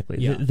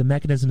 Exactly. The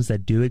mechanisms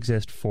that do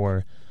exist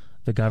for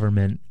the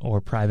government or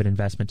private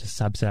investment to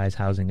subsidize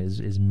housing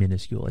is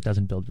minuscule. It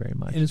doesn't build very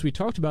much. And as we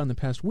talked about in the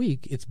past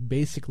week, it's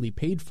basically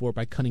paid for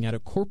by cutting out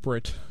of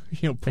corporate,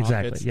 profits.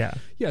 Exactly. Yeah.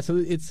 Yeah. So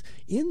it's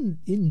in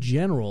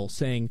general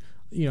saying,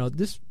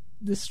 this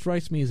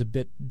strikes me as a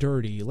bit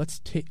dirty.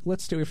 Let's stay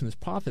away from this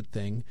profit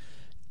thing.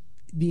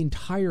 The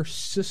entire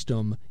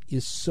system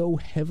is so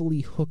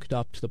heavily hooked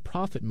up to the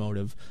profit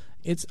motive.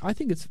 I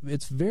think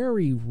it's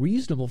very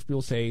reasonable for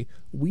people to say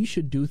we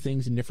should do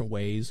things in different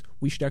ways.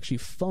 We should actually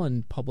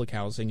fund public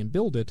housing and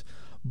build it.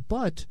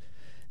 But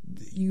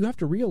you have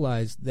to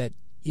realize that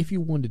if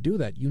you want to do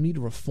that, you need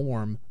to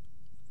reform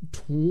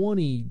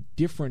 20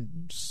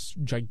 different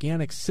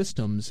gigantic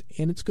systems,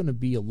 and it's going to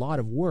be a lot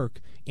of work.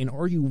 And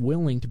are you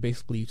willing to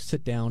basically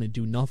sit down and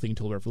do nothing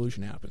until the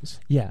revolution happens?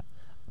 Yeah.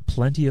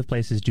 Plenty of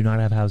places do not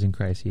have housing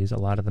crises. A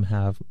lot of them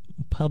have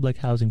public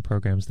housing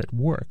programs that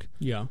work.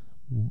 Yeah.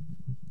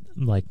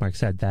 Like Mark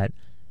said, that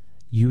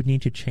you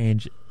need to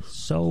change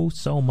so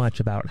much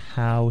about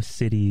how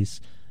cities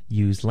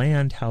use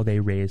land, how they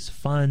raise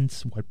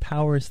funds, what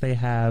powers they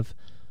have.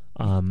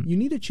 You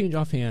need to change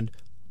offhand.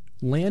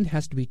 Land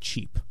has to be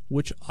cheap,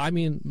 which,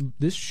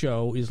 this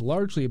show is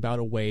largely about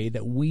a way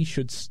that we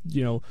should,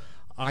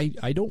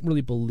 I don't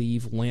really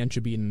believe land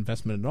should be an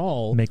investment at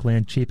all. Make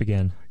land cheap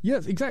again.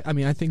 Yes,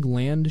 exactly. I think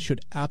land should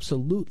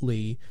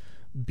absolutely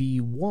be,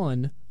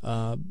 one,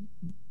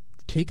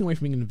 taken away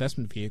from being an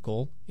investment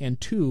vehicle,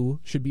 and two,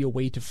 should be a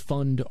way to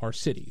fund our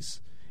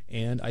cities.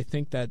 And I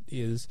think that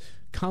is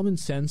common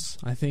sense.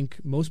 I think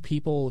most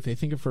people, if they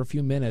think of it for a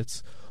few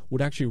minutes,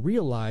 would actually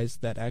realize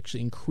that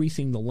actually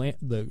increasing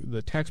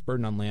the tax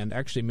burden on land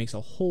actually makes a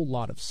whole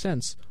lot of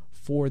sense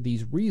for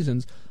these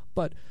reasons.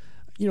 But,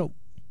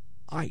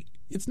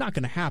 it's not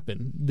going to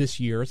happen this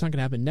year. It's not going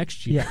to happen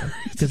next year. Yeah,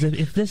 because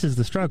if this is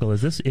the struggle,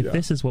 this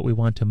is what we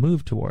want to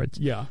move towards,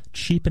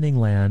 cheapening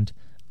land,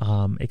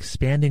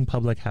 expanding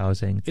public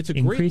housing, it's a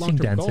increasing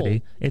great density.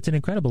 Goal. It's an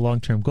incredible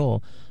long-term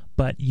goal,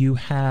 but you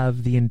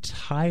have the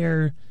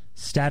entire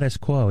status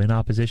quo in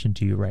opposition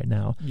to you right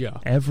now. Yeah.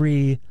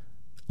 Every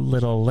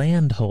little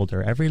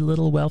landholder, every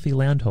little wealthy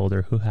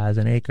landholder who has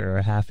an acre or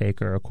a half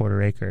acre or a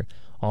quarter acre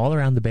all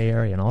around the Bay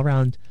Area and all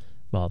around,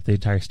 well, the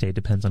entire state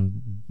depends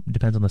on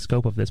the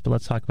scope of this, but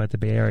let's talk about the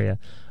Bay Area.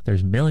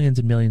 There's millions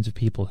and millions of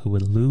people who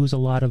would lose a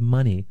lot of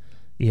money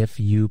if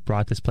you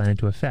brought this plan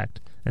into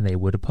effect, and they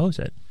would oppose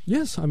it.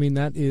 Yes,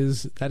 that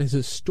is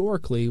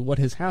historically what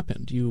has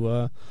happened.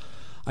 You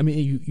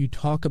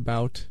talk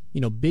about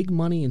big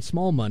money and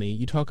small money.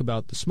 You talk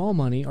about the small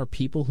money are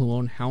people who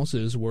own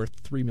houses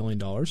worth $3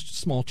 million,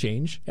 small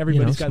change.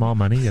 Everybody's got small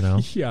money,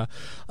 Yeah,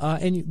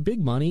 and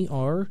big money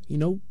are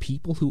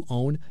people who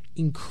own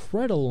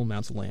incredible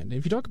amounts of land. And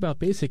if you talk about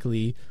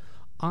basically,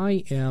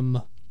 I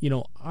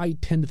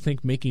tend to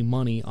think making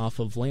money off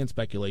of land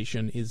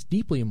speculation is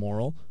deeply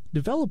immoral.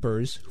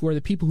 Developers, who are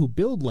the people who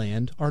build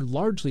land, are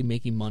largely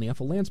making money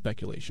off of land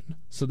speculation.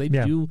 So they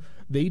do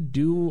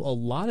a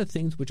lot of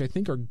things which I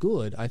think are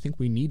good. I think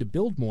we need to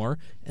build more,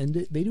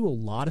 and they do a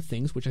lot of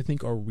things which I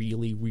think are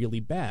really, really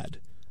bad.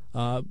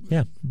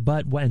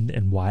 But why?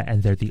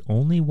 And they're the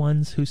only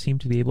ones who seem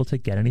to be able to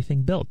get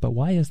anything built. But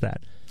why is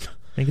that?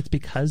 I think it's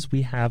because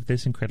we have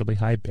this incredibly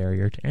high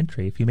barrier to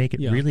entry. If you make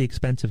it really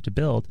expensive to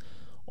build,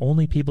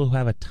 only people who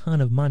have a ton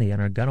of money and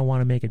are going to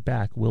want to make it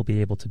back will be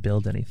able to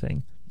build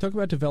anything. Talk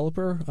about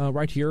developer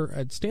right here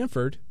at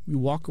Stanford. You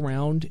walk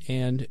around,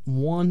 and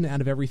 1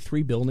 out of every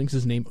 3 buildings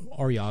is named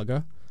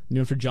Arriaga,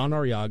 named for John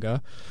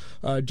Arriaga.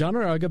 John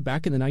Arriaga,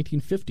 back in the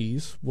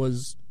 1950s,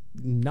 was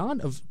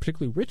not a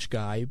particularly rich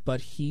guy,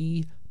 but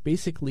he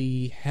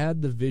basically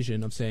had the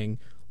vision of saying,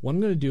 what I'm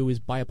going to do is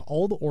buy up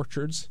all the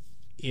orchards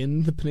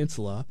in the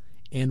peninsula,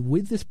 and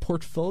with this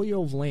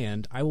portfolio of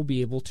land, I will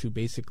be able to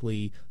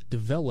basically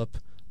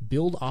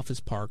build office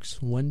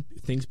parks when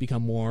things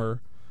become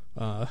more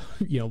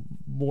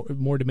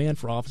demand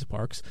for office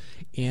parks,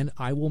 and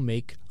I will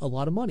make a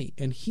lot of money.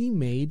 And he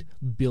made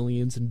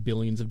billions and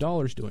billions of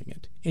dollars doing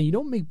it. And you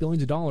don't make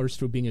billions of dollars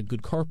through being a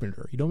good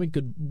carpenter. You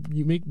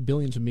make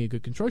billions from being a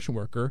good construction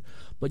worker,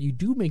 but you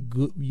do make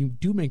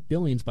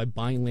billions by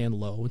buying land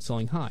low and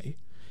selling high.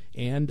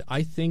 And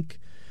I think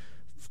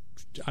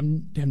have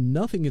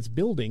nothing against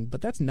building,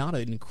 but that's not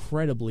an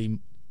incredibly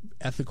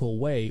ethical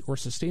way or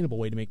sustainable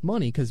way to make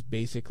money, because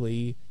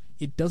basically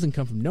it doesn't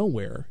come from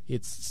nowhere.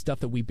 It's stuff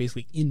that we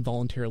basically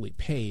involuntarily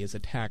pay as a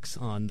tax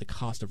on the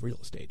cost of real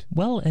estate.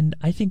 Well, and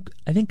I think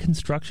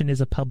construction is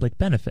a public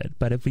benefit,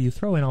 but if you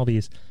throw in all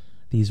these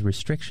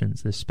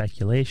restrictions, this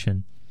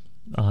speculation,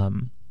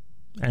 and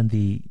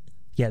the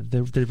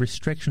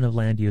restriction of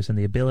land use and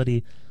the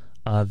ability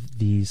of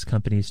these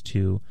companies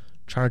to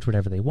charge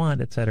whatever they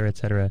want, et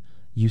cetera,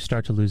 you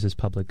start to lose this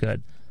public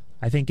good.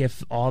 I think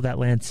if all that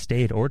land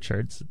stayed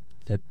orchards,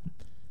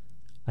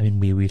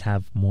 we'd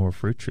have more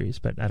fruit trees,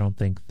 but I don't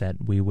think that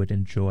we would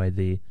enjoy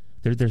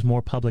there's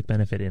more public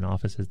benefit in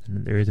offices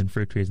than there is in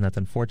fruit trees, and that's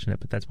unfortunate,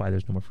 but that's why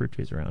there's no more fruit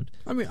trees around.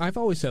 I've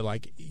always said,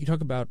 you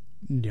talk about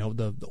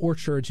the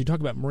orchards, you talk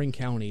about Marin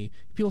County,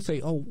 people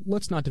say, oh,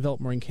 let's not develop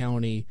Marin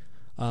County,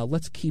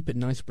 let's keep it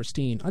nice and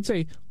pristine. I'd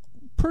say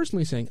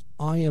personally saying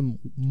I am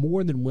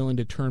more than willing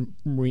to turn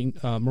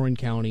Marin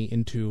County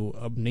into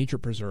a nature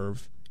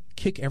preserve,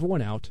 kick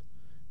everyone out,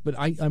 but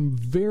I'm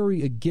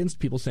very against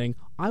people saying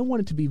I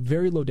want it to be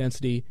very low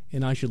density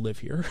and I should live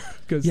here.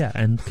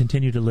 And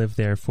continue to live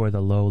there for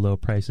the low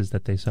prices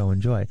that they so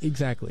enjoy.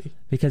 Exactly.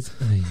 Because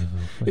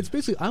it's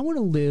basically I want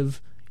to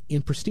live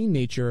in pristine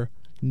nature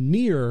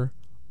near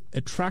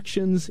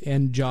attractions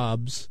and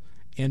jobs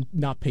and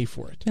not pay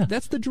for it. Yeah.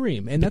 That's the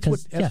dream, and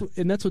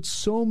that's what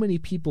so many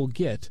people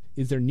get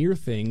is they're near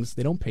things,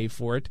 they don't pay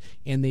for it,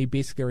 and they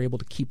basically are able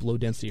to keep low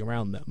density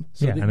around them.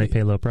 So and they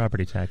pay low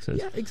property taxes.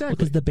 Yeah, exactly.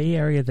 Because the Bay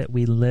Area that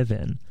we live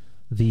in,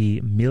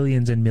 the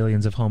millions and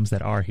millions of homes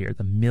that are here,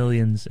 the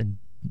millions and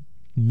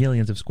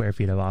millions of square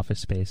feet of office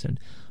space and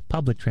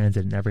public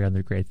transit and every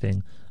other great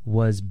thing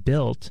was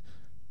built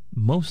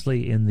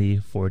mostly in the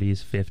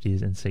 40s,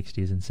 50s, and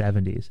 60s and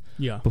 70s.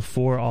 Yeah.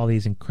 Before all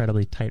these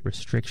incredibly tight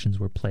restrictions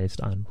were placed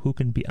on who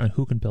can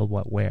build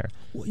what where.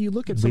 Well, you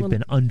look at we've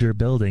been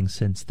underbuilding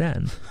since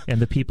then,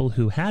 and the people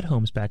who had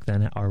homes back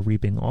then are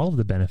reaping all of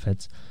the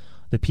benefits.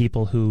 The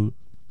people who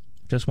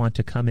just want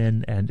to come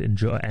in and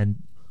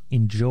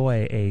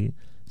enjoy a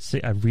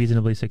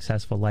reasonably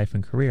successful life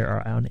and career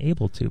are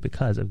unable to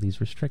because of these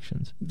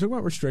restrictions. Talking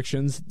about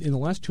restrictions, in the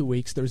last 2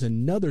 weeks, there's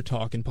another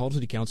talk in Palo Alto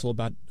City Council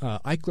about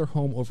Eichler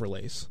home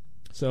overlays.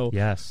 So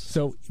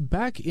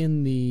back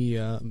in the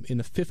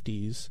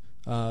 50s,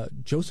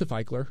 Joseph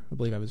Eichler, I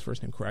believe I have his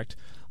first name correct,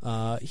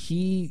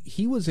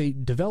 he was a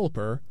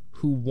developer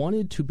who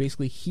wanted to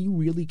he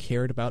really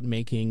cared about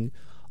making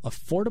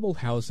affordable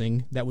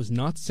housing that was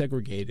not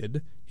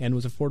segregated and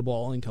was affordable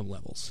all income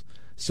levels.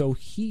 So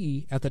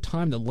at the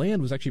time, the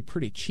land was actually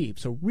pretty cheap.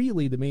 So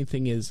really the main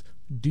thing is,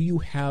 do you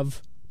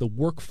have the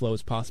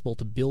workflows possible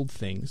to build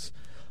things?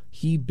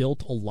 He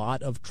built a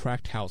lot of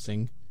tract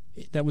housing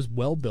that was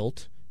well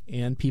built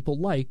and people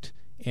liked.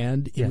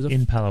 And it was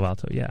in Palo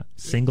Alto,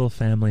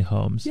 single-family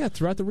homes. Yeah,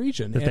 throughout the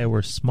region. They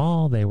were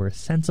small, they were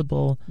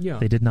sensible. Yeah.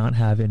 They did not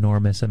have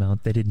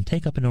they didn't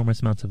take up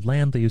enormous amounts of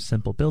land. They used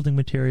simple building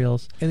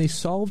materials. And they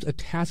solved a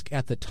task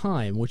at the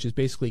time, which is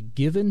basically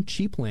given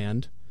cheap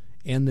land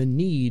and the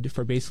need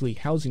for basically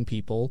housing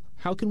people,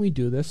 how can we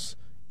do this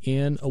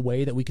in a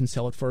way that we can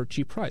sell it for a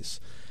cheap price?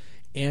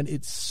 And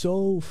it's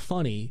so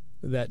funny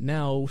that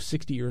now,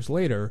 60 years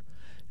later,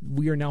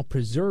 we are now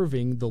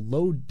preserving the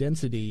low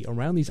density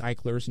around these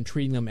Eichlers and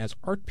treating them as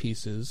art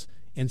pieces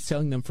and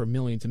selling them for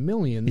millions and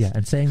millions. Yeah,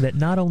 and saying that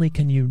not only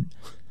can you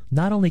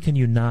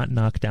not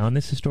knock down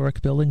this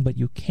historic building, but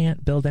you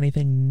can't build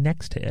anything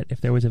next to it. If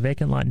there was a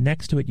vacant lot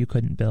next to it, you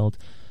couldn't build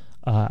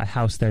a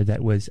house there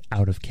that was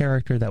out of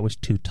character, that was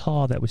too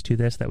tall, that was too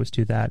this, that was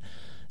too that.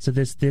 So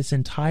this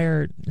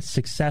entire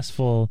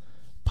successful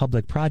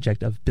public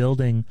project of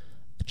building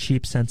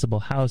cheap, sensible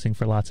housing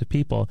for lots of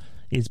people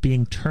is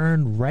being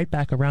turned right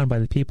back around by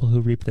the people who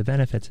reap the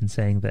benefits and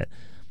saying that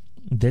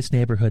this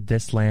neighborhood,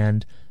 this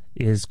land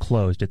is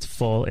closed, it's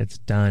full, it's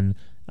done,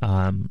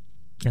 and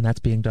that's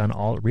being done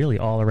all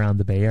around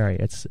the Bay Area.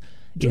 It's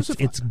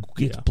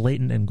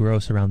blatant and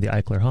gross around the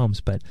Eichler homes,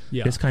 but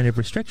this kind of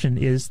restriction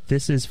is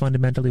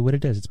fundamentally what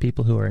it is. It's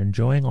people who are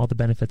enjoying all the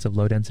benefits of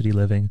low-density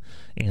living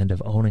and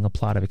of owning a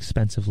plot of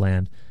expensive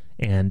land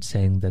and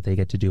saying that they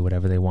get to do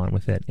whatever they want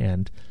with it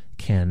and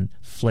can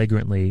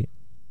flagrantly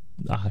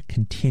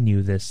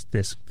continue this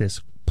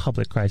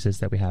public crisis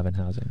that we have in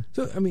housing.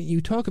 So, I mean, you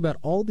talk about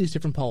all these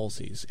different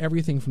policies,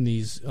 everything from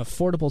these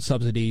affordable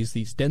subsidies,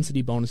 these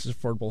density bonuses,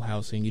 affordable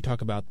housing. You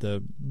talk about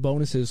the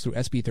bonuses through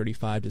SB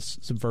 35 to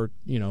subvert,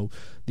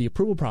 the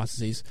approval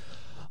processes.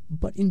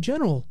 But in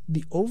general,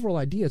 the overall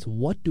idea is,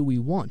 what do we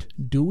want?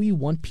 Do we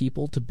want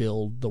people to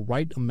build the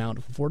right amount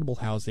of affordable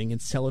housing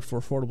and sell it for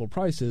affordable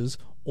prices,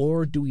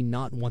 or do we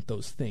not want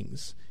those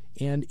things?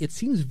 And it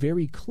seems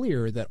very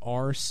clear that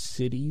our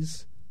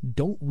cities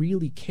don't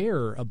really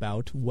care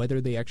about whether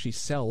they actually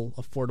sell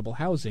affordable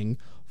housing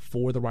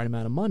for the right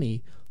amount of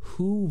money.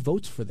 Who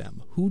votes for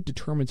them? Who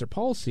determines their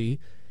policy?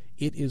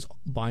 It is,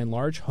 by and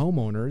large,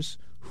 homeowners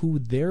who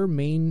their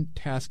main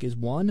task is,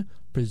 one,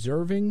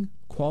 preserving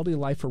quality of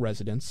life for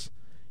residents,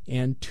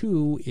 and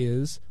two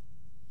is,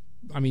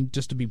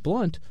 just to be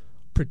blunt,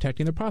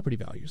 protecting their property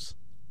values.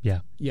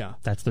 Yeah.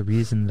 That's the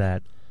reason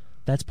that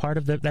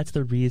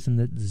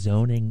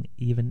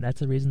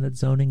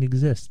zoning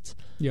exists.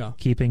 Yeah.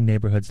 Keeping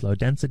neighborhoods low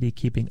density,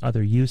 keeping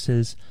other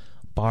uses,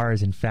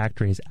 bars and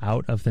factories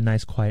out of the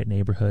nice quiet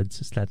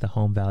neighborhoods so that the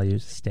home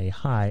values stay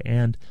high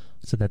and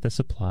so that the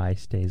supply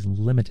stays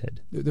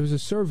limited. There was a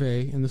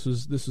survey, and this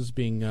was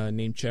being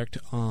name checked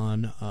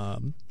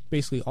on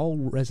basically all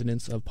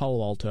residents of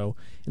Palo Alto,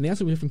 and they asked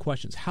them different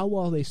questions. How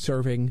well are they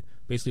serving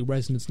basically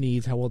residents'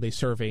 needs? How well are they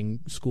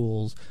serving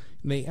schools?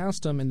 And they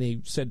asked them, and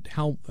they said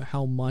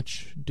how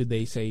much did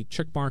they say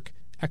check mark,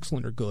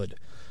 excellent, or good?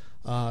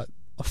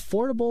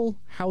 Affordable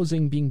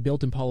housing being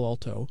built in Palo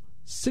Alto,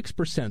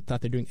 6%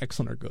 thought they're doing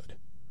excellent or good.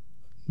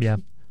 Yeah.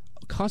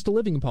 Cost of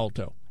living in Palo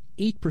Alto,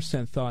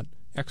 8% thought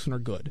excellent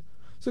or good.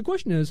 So the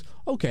question is,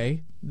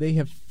 okay, they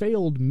have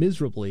failed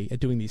miserably at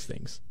doing these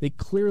things. They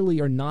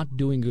clearly are not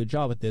doing a good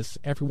job at this.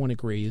 Everyone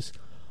agrees.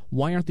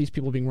 why aren't these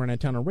people being run out of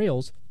town on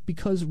rails?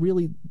 Because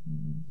really,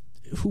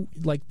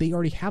 they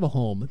already have a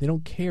home. They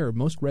don't care.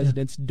 Most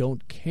residents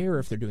don't care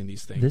if they're doing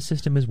these things. This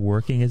system is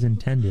working as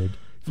intended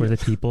for the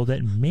people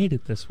that made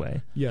it this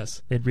way.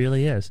 Yes. It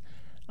really is.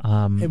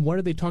 And what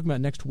are they talking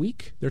about next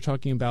week? They're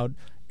talking about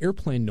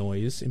airplane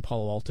noise in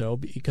Palo Alto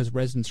because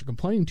residents are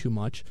complaining too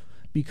much,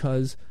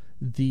 because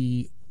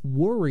the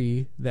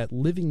worry that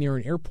living near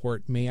an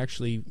airport may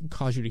actually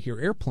cause you to hear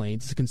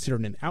airplanes is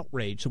considered an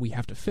outrage, so we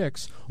have to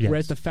fix. Yes.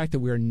 Whereas the fact that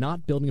we are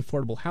not building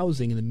affordable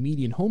housing and the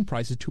median home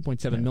price is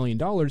 $2.7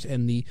 million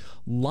and the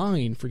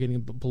line for getting a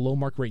below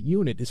market rate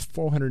unit is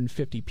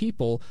 450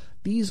 people,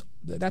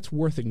 that's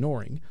worth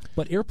ignoring.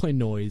 But airplane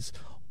noise,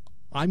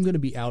 I'm going to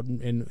be out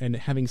and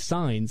having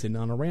signs and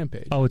on a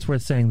rampage. Oh, it's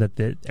worth saying that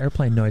the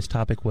airplane noise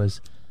topic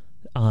was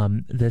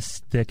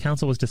the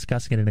council was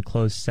discussing it in a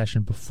closed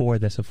session before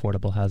this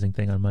affordable housing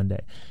thing on Monday,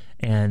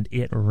 and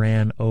it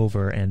ran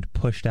over and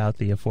pushed out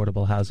the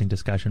affordable housing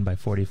discussion by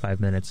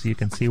 45 minutes. So you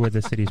can see where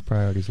the city's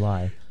priorities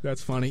lie.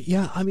 That's funny.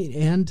 Yeah, I mean,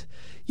 and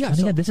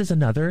this is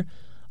another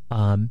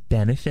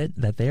benefit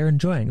that they're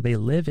enjoying. They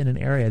live in an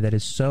area that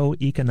is so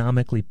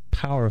economically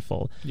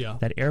powerful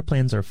that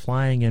airplanes are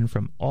flying in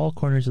from all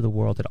corners of the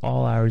world at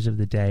all hours of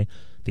the day.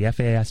 The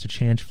FAA has to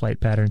change flight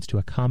patterns to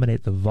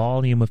accommodate the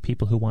volume of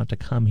people who want to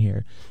come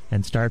here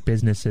and start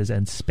businesses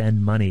and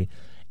spend money.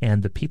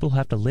 And the people who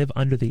have to live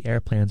under the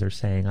airplanes are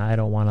saying, I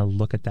don't want to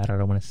look at that, I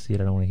don't want to see it,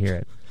 I don't want to hear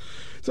it.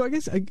 So I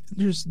guess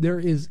there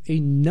is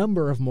a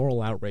number of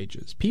moral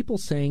outrages. People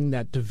saying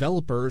that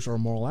developers are a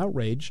moral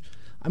outrage.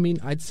 I mean,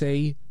 I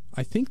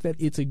think that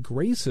it's a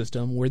gray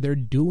system where they're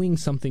doing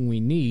something we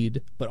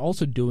need, but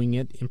also doing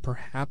it in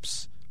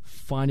perhaps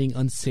finding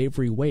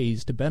unsavory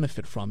ways to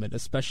benefit from it,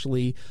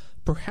 especially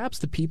perhaps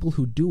the people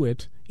who do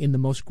it in the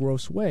most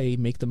gross way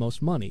make the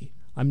most money.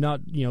 I'm not,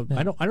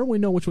 I don't really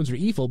know which ones are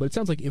evil, but it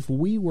sounds like if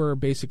we were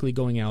basically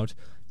going out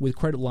with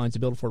credit lines to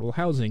build affordable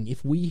housing,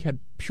 if we had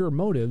pure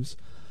motives,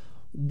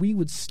 we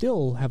would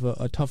still have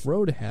a tough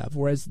road to have.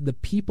 Whereas the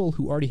people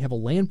who already have a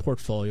land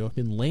portfolio, have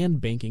been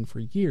land banking for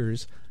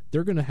years,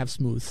 they're going to have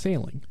smooth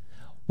sailing.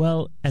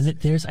 Well, and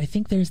I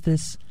think there's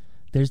this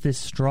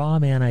straw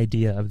man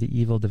idea of the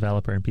evil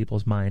developer in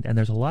people's mind, and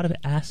there's a lot of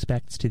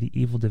aspects to the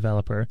evil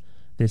developer,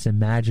 this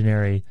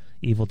imaginary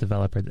evil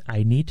developer, that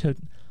I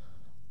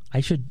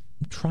should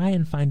try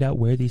and find out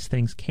where these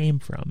things came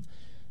from,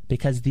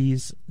 because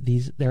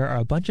there are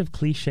a bunch of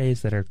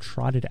cliches that are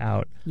trotted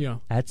out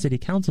at city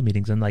council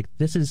meetings, and I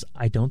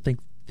don't think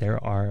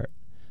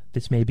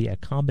this may be a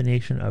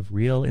combination of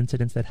real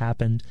incidents that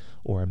happened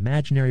or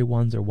imaginary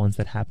ones or ones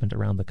that happened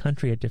around the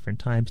country at different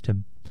times to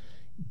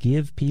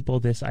give people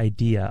this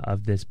idea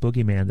of this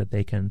boogeyman that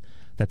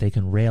they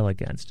can rail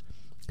against.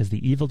 Because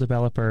the evil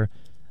developer,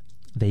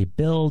 they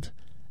build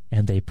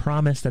and they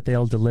promise that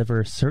they'll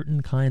deliver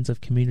certain kinds of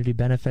community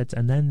benefits,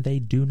 and then they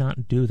do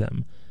not do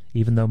them,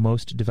 even though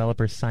most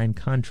developers sign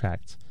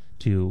contracts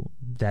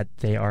that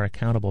they are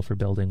accountable for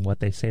building what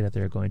they say that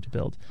they're going to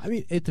build. I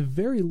mean, at the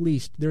very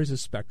least, there's a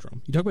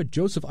spectrum. You talk about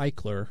Joseph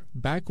Eichler,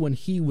 back when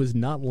he was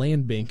not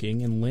land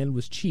banking and land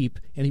was cheap,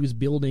 and he was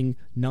building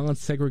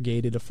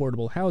non-segregated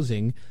affordable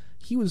housing,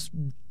 he was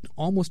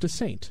almost a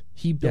saint.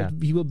 He built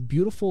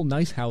beautiful,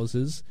 nice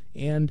houses,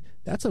 and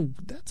that's a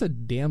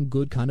damn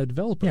good kind of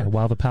developer. Yeah,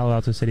 while the Palo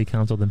Alto City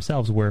Council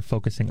themselves were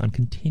focusing on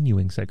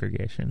continuing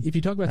segregation. If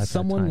you talk about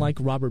someone like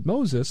Robert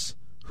Moses,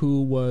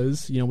 who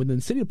was, within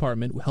the city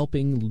department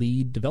helping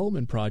lead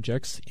development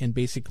projects and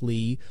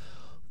basically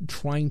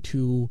trying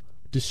to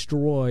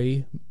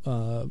destroy,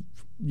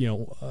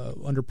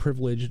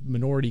 underprivileged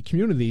minority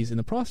communities in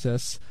the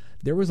process,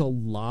 there was a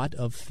lot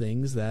of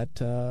things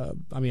that,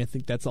 I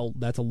think that's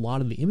a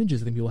lot of the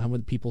images I think people have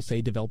when people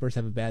say developers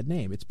have a bad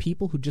name. It's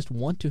people who just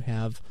want to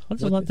have...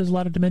 There's a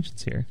lot of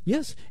dimensions here.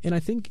 Yes, and I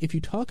think if you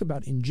talk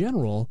about in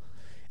general,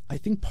 I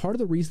think part of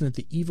the reason that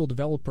the evil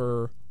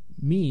developer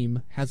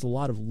meme has a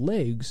lot of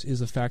legs is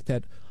the fact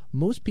that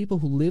most people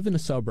who live in a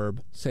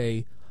suburb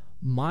say,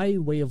 my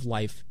way of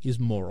life is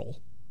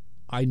moral.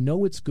 I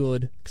know it's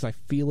good because I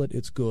feel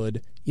it's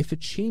good. If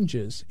it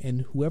changes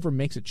and whoever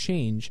makes it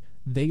change,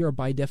 they are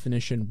by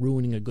definition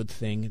ruining a good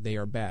thing. They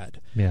are bad.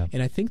 Yeah.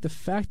 And I think the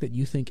fact that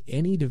you think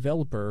any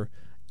developer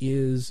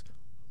is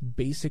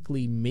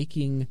basically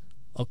making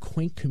a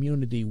quaint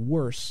community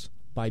worse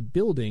by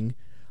building,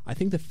 I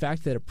think the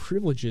fact that it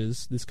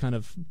privileges this kind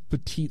of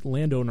petite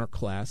landowner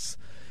class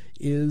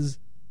is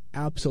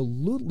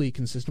absolutely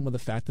consistent with the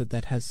fact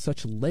that has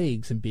such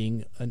legs in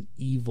being an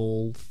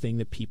evil thing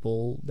that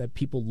people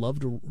love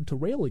to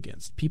rail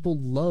against. People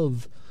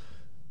love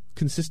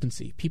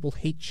consistency. People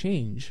hate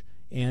change.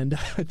 And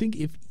I think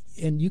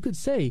you could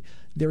say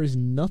there is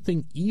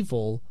nothing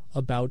evil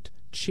about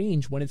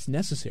change when it's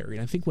necessary.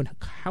 And I think when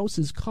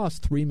houses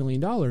cost $3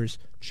 million,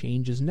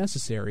 change is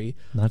necessary.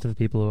 Not to the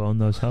people who own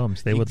those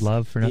homes. They would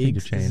love for nothing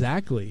to change.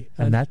 Exactly.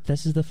 And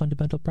this is the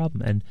fundamental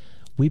problem. And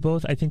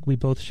I think we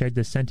both shared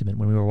this sentiment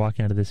when we were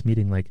walking out of this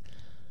meeting,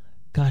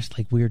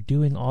 we're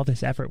doing all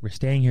this effort. We're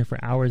staying here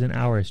for hours and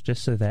hours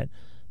just so that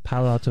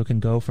Palo Alto can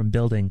go from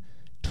building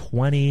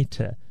 20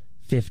 to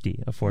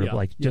 50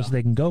 affordable, so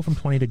they can go from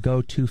 20 to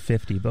go to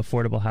 50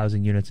 affordable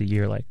housing units a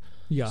year.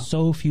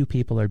 So few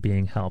people are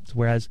being helped.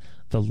 Whereas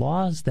the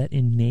laws that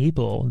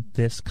enable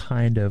this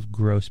kind of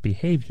gross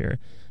behavior,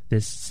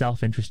 this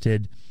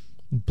self-interested,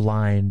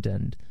 blind,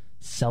 and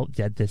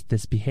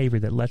this behavior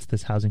that lets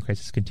this housing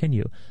crisis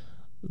continue,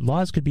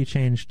 laws could be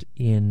changed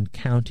in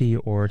county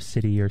or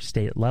city or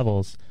state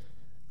levels,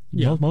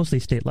 mostly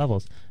state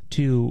levels,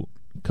 to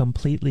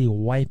completely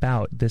wipe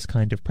out this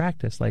kind of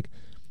practice.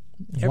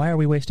 Why are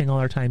we wasting all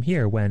our time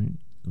here when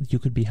you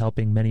could be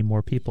helping many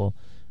more people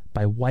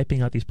by wiping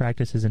out these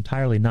practices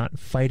entirely, not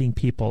fighting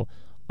people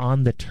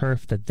on the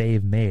turf that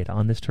they've made,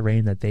 on this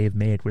terrain that they've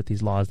made with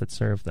these laws that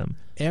serve them?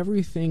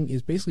 Everything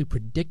is basically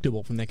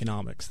predictable from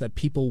economics, that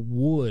people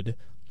would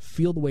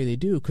feel the way they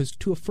do, because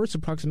to a first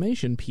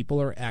approximation, people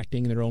are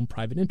acting in their own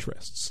private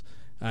interests.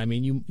 I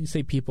mean, you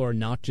say people are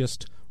not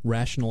just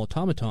rational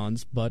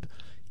automatons, but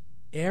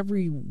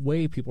every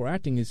way people are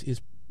acting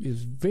is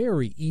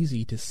very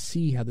easy to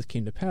see how this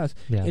came to pass.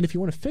 Yeah. And if you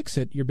want to fix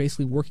it, you're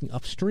basically working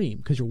upstream,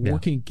 because you're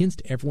working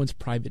against everyone's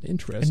private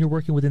interest. And you're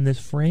working within this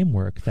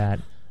framework that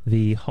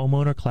the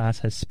homeowner class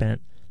has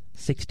spent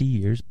 60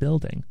 years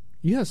building.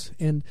 Yes,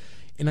 and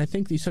I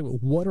think you talk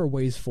about what are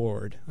ways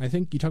forward. I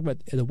think you talk about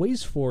the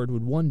ways forward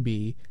would, one,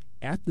 be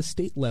at the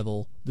state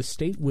level, the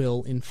state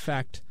will, in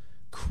fact,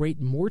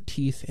 create more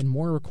teeth and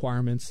more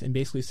requirements and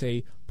basically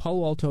say,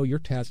 Palo Alto, your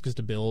task is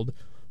to build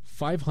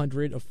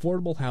 500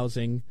 affordable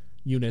housing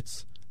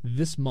units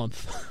this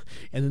month.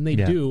 And then they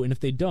do, and if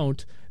they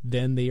don't,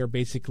 then they are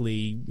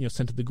basically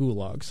sent to the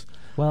gulags.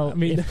 Well, I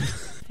mean,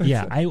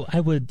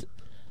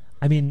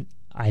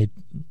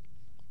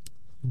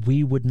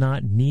 we would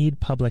not need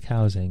public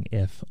housing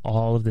if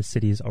all of the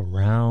cities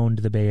around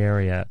the Bay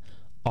Area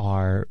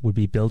would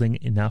be building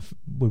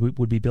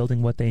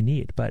what they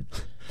need. But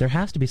there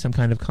has to be some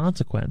kind of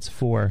consequence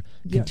for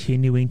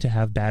continuing to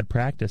have bad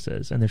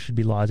practices, and there should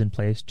be laws in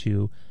place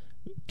to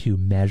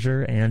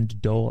measure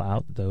and dole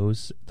out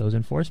those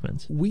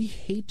enforcements. We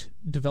hate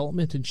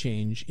development and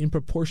change in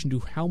proportion to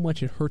how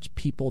much it hurts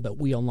people that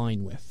we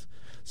align with.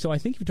 So I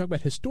think if you talk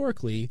about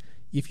historically,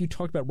 if you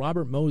talked about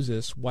Robert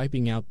Moses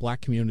wiping out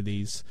black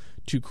communities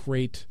to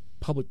create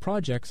public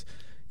projects,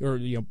 or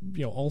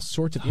all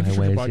sorts of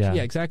infrastructure projects,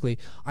 exactly,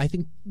 I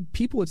think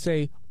people would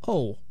say,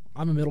 "Oh,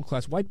 I'm a middle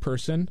class white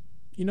person.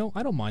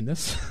 I don't mind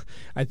this."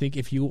 I think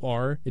if you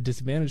are a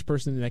disadvantaged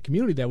person in that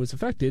community that was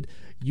affected,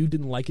 you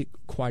didn't like it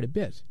quite a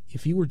bit.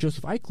 If you were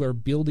Joseph Eichler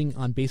building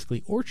on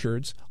basically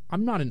orchards,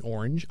 I'm not an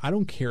orange. I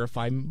don't care if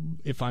I'm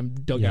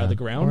dug out of the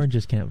ground.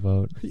 Oranges can't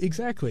vote.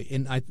 Exactly.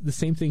 And the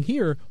same thing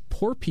here.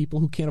 Poor people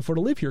who can't afford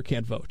to live here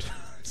can't vote.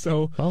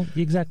 So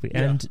exactly.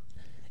 Yeah.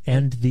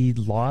 And the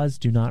laws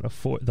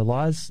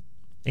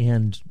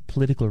and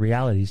political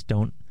realities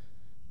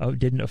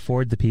didn't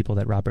afford the people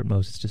that Robert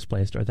Moses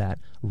displaced or that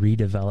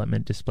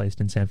redevelopment displaced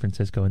in San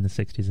Francisco in the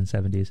 60s and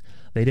 70s.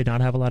 They did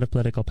not have a lot of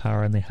political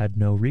power, and they had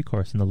no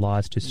recourse in the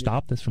laws to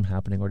stop this from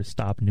happening or to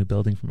stop new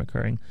building from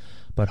occurring.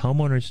 But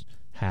homeowners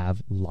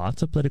have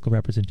lots of political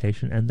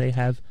representation, and they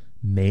have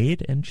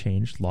made and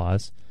changed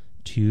laws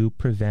to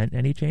prevent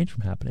any change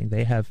from happening.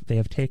 They have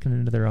taken it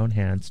into their own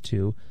hands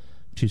to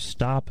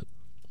stop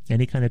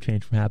any kind of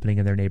change from happening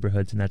in their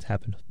neighborhoods, and that's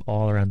happened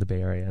all around the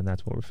Bay Area, and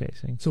that's what we're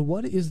facing. So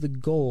what is the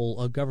goal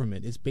of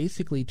government? Is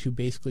basically to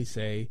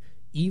say,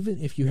 even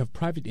if you have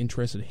private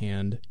interests at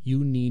hand,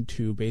 you need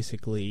to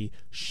basically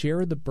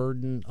share the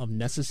burden of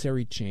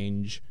necessary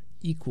change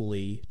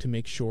equally to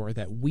make sure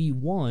that we,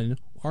 one,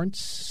 aren't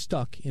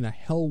stuck in a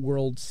hell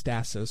world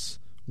stasis,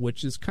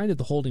 which is kind of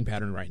the holding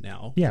pattern right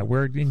now. Yeah,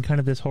 we're in kind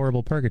of this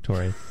horrible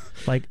purgatory.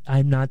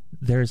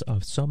 There's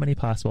so many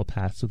possible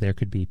paths. So there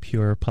could be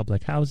pure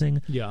public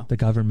housing. Yeah. The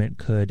government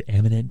could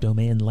eminent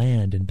domain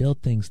land and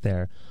build things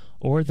there.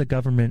 Or the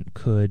government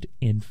could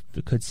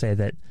say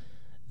that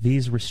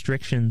these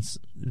restrictions,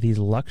 these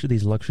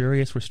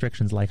luxurious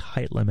restrictions like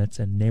height limits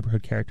and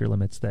neighborhood character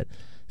limits that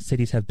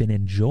cities have been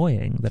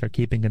enjoying that are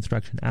keeping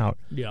construction out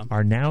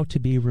are now to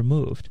be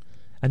removed.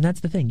 And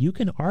that's the thing. You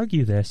can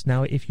argue this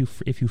now if you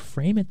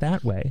frame it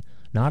that way,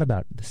 not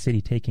about the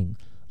city taking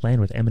land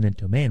with eminent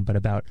domain, but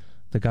about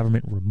the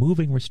government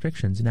removing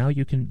restrictions. Now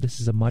this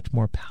is a much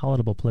more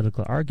palatable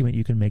political argument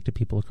you can make to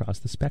people across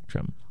the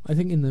spectrum. I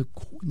think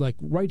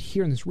right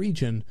here in this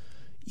region,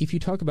 if you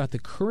talk about the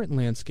current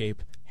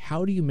landscape,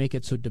 how do you make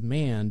it so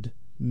demand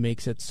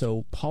makes it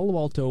so Palo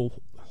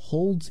Alto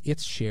holds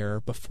its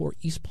share before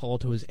East Palo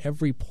Alto is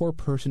every poor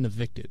person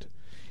evicted?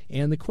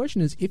 And the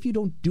question is, if you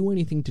don't do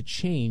anything to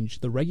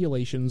change the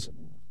regulations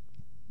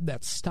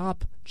that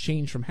stop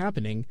change from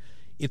happening,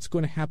 it's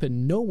going to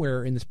happen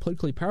nowhere in this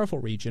politically powerful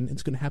region.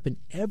 It's going to happen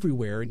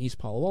everywhere in East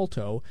Palo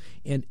Alto,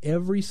 and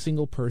every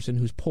single person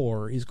who's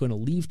poor is going to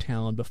leave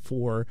town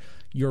before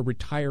your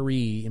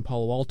retiree in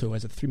Palo Alto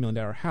has a $3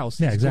 million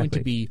house is going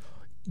to be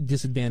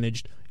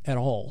disadvantaged at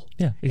all.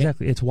 Yeah,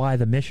 exactly. It's why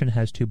the Mission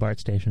has 2 BART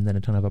stations and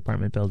a ton of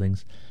apartment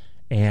buildings,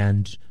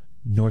 and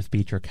North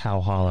Beach or Cow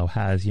Hollow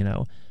has,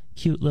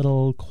 cute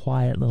little,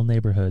 quiet little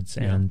neighborhoods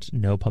and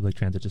no public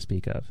transit to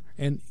speak of.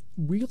 And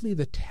really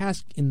the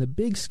task in the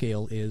big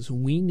scale is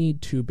we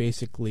need to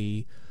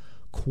basically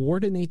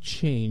coordinate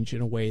change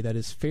in a way that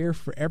is fair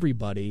for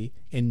everybody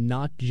and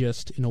not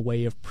just in a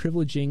way of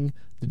privileging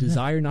the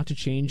desire not to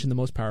change in the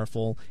most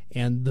powerful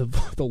and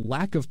the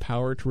lack of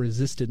power to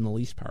resist it in the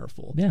least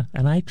powerful. Yeah,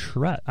 and I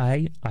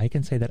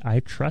can say that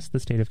I trust the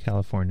state of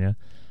California,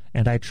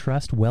 and I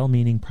trust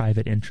well-meaning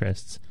private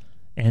interests,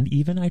 and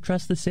even I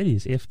trust the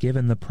cities if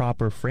given the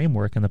proper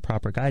framework and the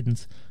proper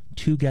guidance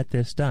to get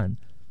this done.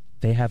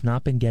 They have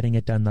not been getting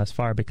it done thus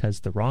far because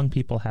the wrong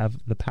people have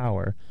the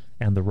power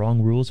and the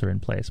wrong rules are in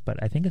place. But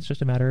I think it's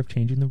just a matter of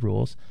changing the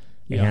rules,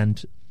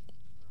 and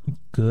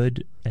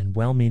good and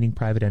well-meaning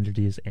private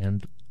entities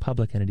and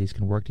public entities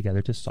can work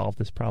together to solve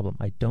this problem.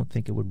 I don't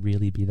think it would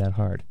really be that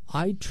hard.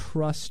 I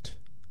trust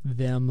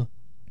them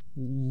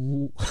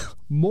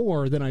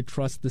more than I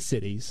trust the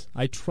cities.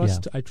 I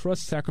trust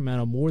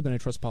Sacramento more than I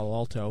trust Palo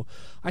Alto.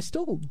 I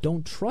still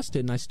don't trust it,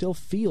 and I still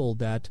feel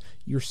that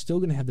you're still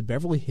going to have the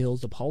Beverly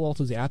Hills, the Palo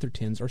Altos, the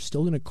Athertons are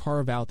still going to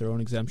carve out their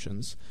own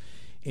exemptions.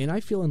 And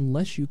I feel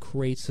unless you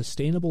create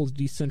sustainable,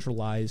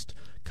 decentralized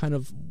kind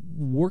of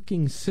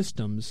working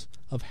systems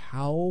of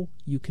how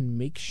you can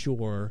make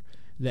sure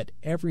that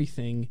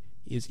everything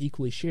is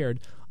equally shared,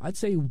 I'd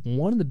say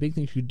one of the big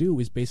things you do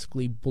is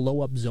basically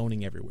blow up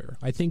zoning everywhere.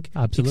 I think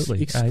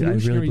absolutely, I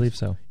really believe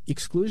so.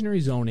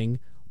 Exclusionary zoning,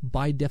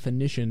 by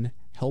definition,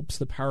 helps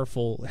the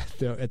powerful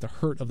at the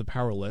hurt of the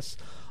powerless.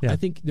 Yeah. I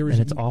think there is,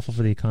 and it's awful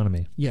for the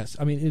economy. Yes,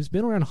 I mean it's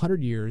been around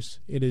 100 years.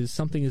 It is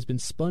something that's been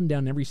spun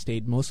down in every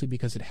state, mostly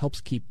because it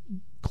helps keep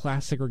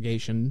class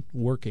segregation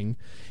working,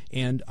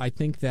 and I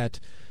think that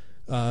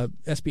SB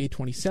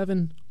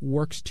 827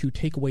 works to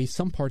take away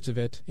some parts of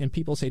it, and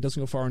people say it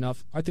doesn't go far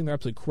enough. I think they're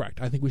absolutely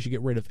correct. I think we should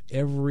get rid of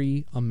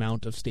every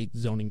amount of state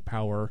zoning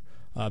power.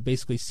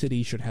 Basically,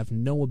 cities should have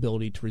no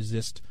ability to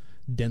resist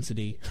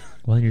density.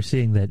 Well, and you're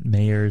seeing that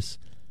mayors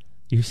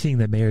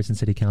and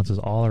city councils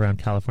all around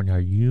California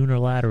are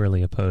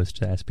unilaterally opposed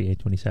to SB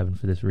 827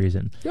 for this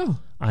reason. Yeah,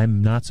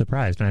 I'm not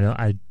surprised.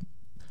 And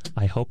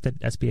I hope that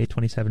SB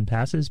 827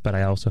 passes, but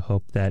I also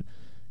hope that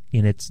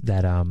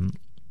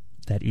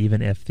that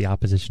even if the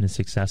opposition is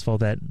successful,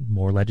 that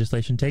more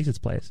legislation takes its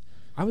place.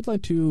 I'd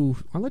like to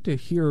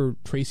hear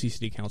Tracy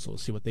City Council,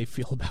 see what they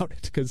feel about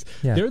it, because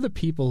they're the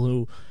people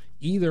who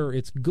either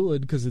it's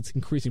good because it's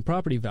increasing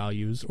property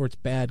values, or it's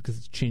bad because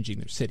it's changing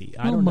their city.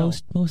 I don't know.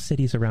 Most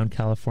cities around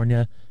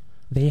California,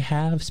 they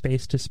have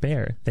space to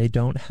spare. They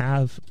don't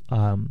have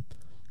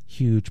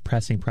huge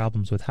pressing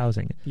problems with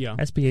housing. Yeah.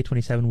 SB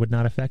 827 would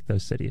not affect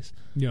those cities.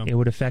 Yeah. It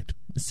would affect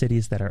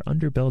cities that are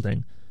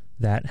underbuilding,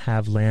 that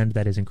have land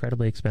that is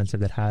incredibly expensive,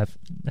 that have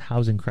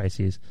housing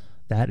crises.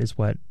 That is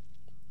what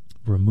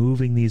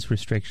removing these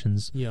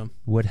restrictions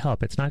would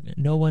help. It's not.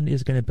 No one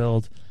is going to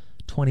build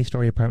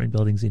 20-story apartment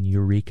buildings in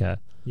Eureka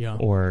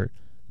or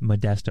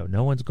Modesto.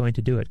 No one's going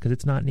to do it because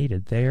it's not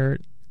needed.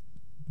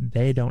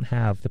 They don't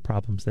have the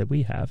problems that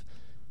we have,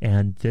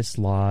 and this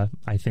law,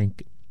 I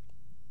think,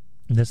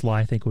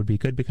 would be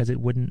good because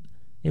it wouldn't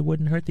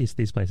hurt these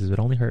places. It would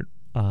only hurt.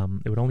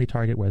 It would only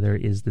target where there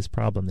is this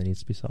problem that needs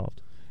to be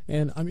solved.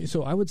 And I mean,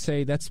 so I would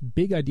say that's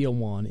big idea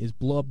one is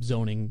blow up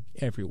zoning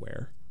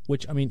everywhere.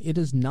 Which, I mean, it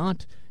is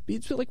not.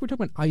 It's like we're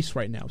talking about ICE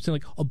right now. It's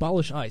like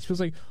abolish ICE. It's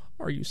like,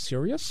 are you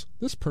serious?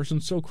 This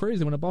person's so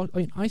crazy.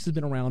 ICE has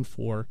been around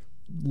for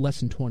less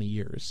than 20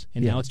 years,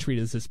 and now it's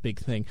treated as this big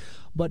thing.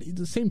 But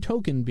the same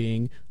token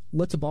being,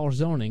 let's abolish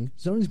zoning.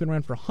 Zoning's been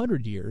around for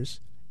 100 years.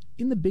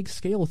 In the big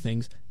scale of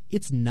things,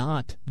 it's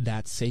not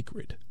that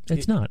sacred.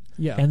 It's not.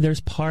 Yeah. And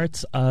there's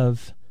parts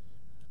of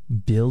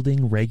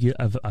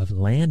of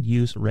land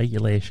use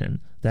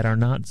regulation that are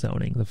not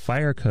zoning. The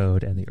fire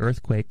code and the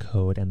earthquake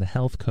code and the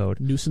health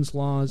code, nuisance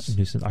laws,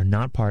 are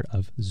not part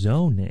of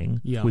zoning.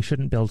 Yeah. We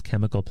shouldn't build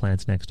chemical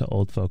plants next to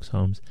old folks'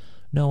 homes.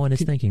 No one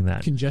is thinking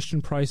that.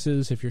 Congestion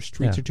prices, if your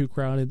streets are too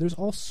crowded. There's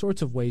all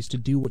sorts of ways to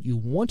do what you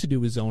want to do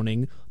with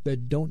zoning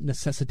that don't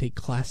necessitate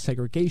class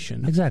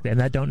segregation. Exactly, and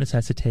that don't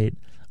necessitate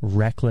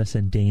reckless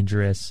and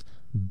dangerous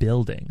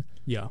building.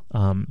 Yeah.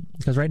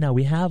 Because right now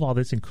we have all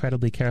this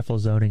incredibly careful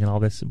zoning and all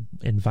this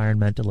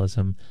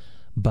environmentalism,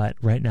 but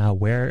right now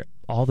where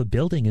all the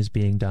building is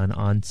being done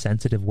on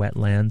sensitive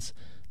wetlands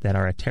that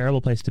are a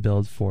terrible place to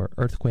build for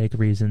earthquake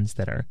reasons,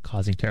 that are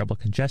causing terrible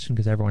congestion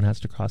because everyone has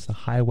to cross the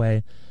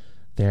highway.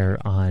 They're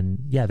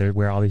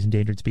where all these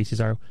endangered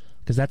species are,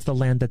 because that's the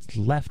land that's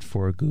left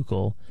for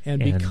Google.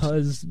 And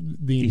because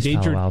the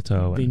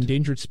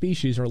endangered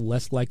species are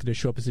less likely to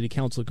show up at city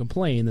council and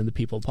complain than the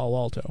people of Palo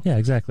Alto. Yeah,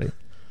 exactly.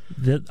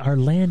 Our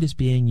land is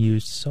being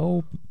used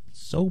so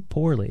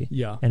poorly,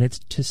 and it's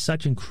to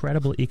such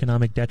incredible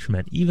economic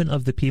detriment, even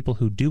of the people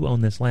who do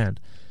own this land.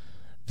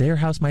 Their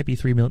house might be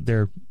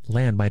their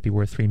land might be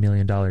worth $3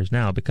 million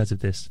now because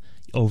of this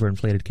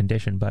overinflated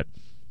condition. But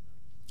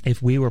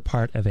if we were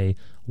part of a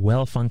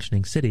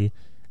well-functioning city,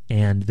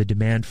 and the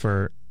demand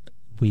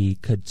we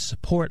could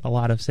support a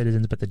lot of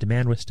citizens, but the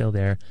demand was still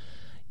there,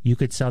 You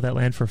could sell that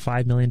land for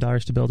 $5 million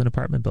to build an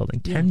apartment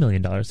building, $10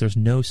 million. There's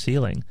no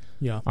ceiling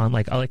on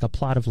like a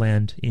plot of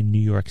land in New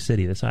York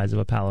City the size of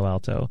a Palo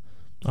Alto,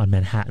 on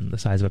Manhattan the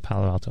size of a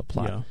Palo Alto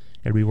plot. Yeah.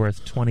 It'd be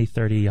worth 20,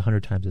 30,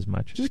 100 times as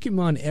much. Just keep in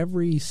mind,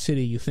 every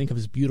city you think of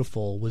as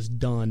beautiful was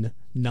done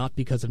not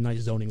because of nice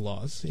zoning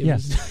laws. It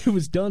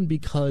was done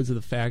because of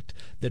the fact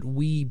that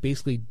we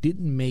basically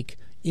didn't make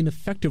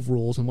ineffective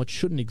rules on what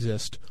shouldn't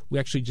exist. We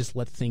actually just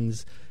let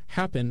things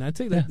happen. I'd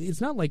say that it's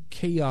not like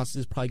chaos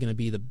is probably going to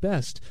be the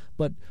best,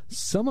 but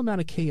some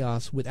amount of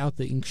chaos without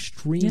the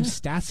extreme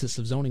stasis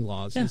of zoning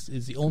laws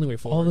is the only way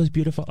forward. All those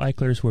beautiful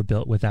Eichlers were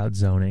built without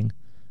zoning.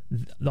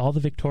 All the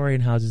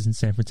Victorian houses in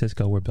San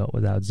Francisco were built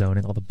without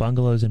zoning. All the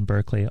bungalows in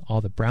Berkeley, all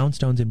the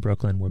brownstones in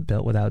Brooklyn were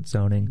built without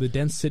zoning. The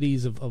dense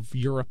cities of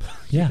Europe.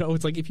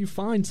 It's like if you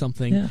find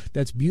something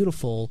that's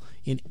beautiful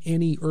in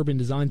any urban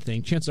design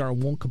thing, chances are it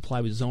won't comply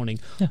with zoning.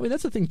 I mean,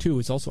 that's the thing, too,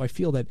 is also I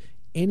feel that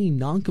any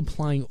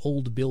non-complying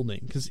old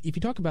building, because if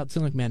you talk about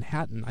something like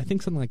Manhattan, I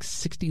think something like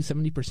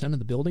 60-70% of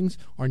the buildings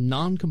are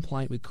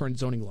non-compliant with current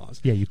zoning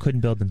laws. Yeah, you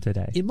couldn't build them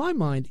today. In my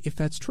mind, if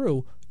that's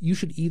true, you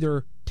should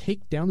either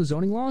take down the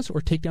zoning laws or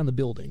take down the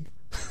building.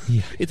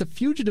 Yeah. It's a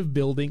fugitive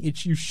building.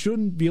 You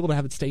shouldn't be able to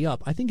have it stay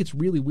up. I think it's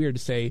really weird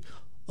to say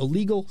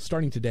illegal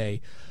starting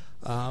today.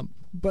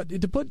 But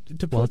to put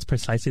it's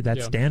precisely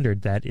that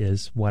standard that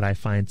is what I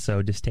find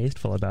so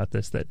distasteful about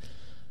this. That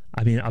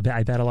I mean,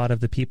 I bet a lot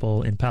of the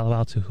people in Palo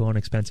Alto who own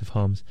expensive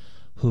homes,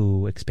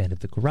 who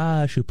expanded the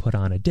garage, who put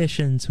on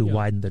additions, who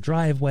widened the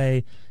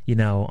driveway,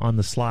 on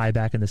the sly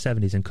back in the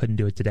 70s and couldn't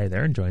do it today,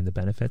 they're enjoying the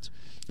benefits.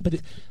 But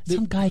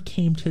some guy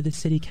came to the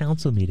city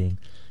council meeting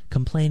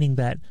complaining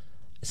that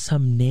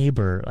some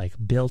neighbor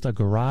built a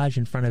garage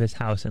in front of his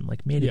house and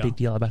made a big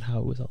deal about how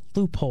it was a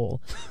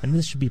loophole and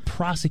this should be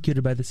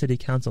prosecuted by the city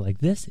council.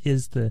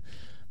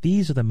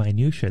 These are the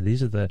minutiae.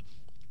 These are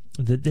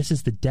this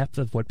is the depth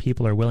of what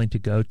people are willing to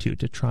go to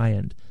try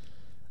and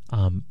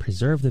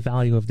preserve the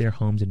value of their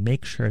homes and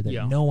make sure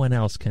that no one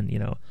else can,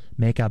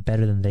 make out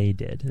better than they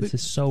did. This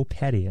is so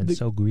petty and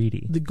so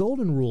greedy. The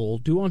golden rule,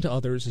 do unto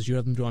others as you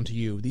have them do unto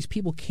you. These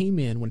people came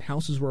in when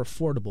houses were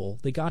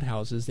affordable. They got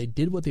houses. They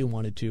did what they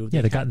wanted to.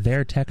 They got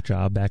their tech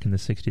job back in the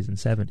 60s and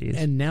 70s.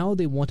 And now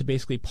they want to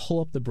basically pull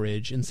up the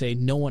bridge and say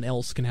no one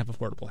else can have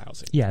affordable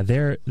housing. Yeah,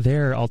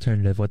 their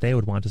alternative, what they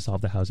would want to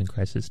solve the housing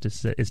crisis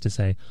is to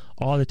say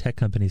all the tech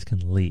companies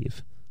can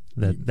leave.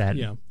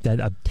 That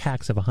a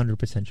tax of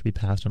 100% should be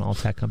passed on all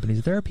tech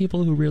companies. There are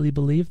people who really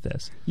believe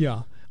this.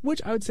 Yeah,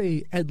 which I would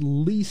say at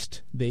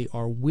least they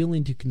are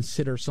willing to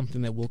consider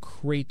something that will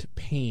create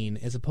pain,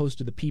 as opposed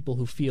to the people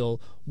who feel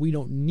we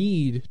don't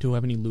need to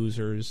have any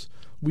losers,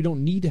 we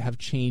don't need to have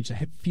change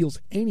that feels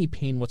any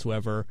pain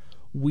whatsoever.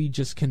 We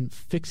just can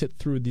fix it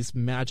through this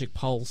magic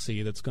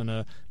policy that's going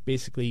to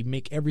basically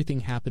make everything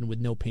happen with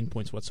no pain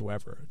points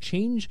whatsoever.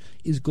 Change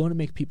is going to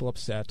make people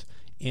upset,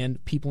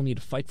 and people need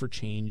to fight for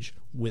change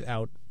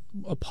without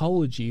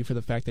apology for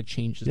the fact that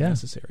change is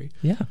necessary.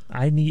 Yeah,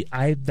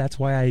 that's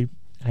why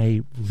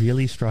I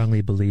really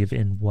strongly believe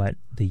in what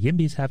the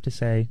Yimbys have to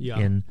say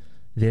in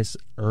this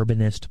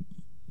urbanist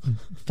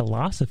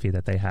philosophy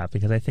that they have,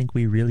 because I think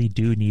we really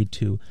do need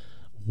to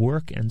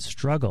work and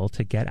struggle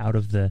to get out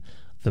of the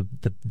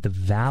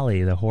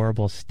valley, the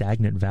horrible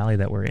stagnant valley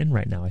that we're in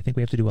right now. I think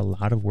we have to do a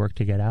lot of work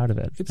to get out of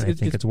it. I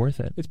think it's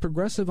worth it. It's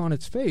progressive on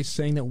its face,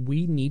 saying that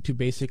we need to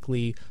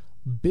basically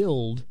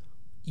build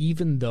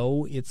even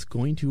though it's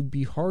going to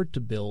be hard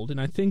to build.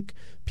 And I think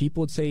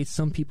people would say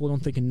some people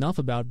don't think enough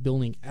about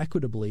building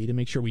equitably to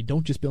make sure we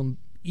don't just build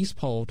East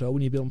Palo Alto, we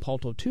need to build in Palo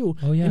Alto too.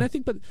 Oh, yeah. And I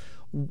think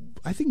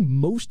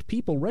most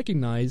people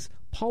recognize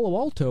Palo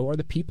Alto are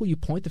the people you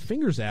point the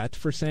fingers at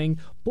for saying,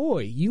 boy,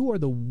 you are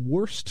the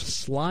worst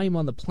slime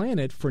on the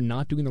planet for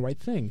not doing the right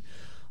thing.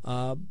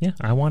 I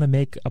want to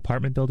make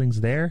apartment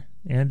buildings there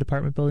and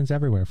apartment buildings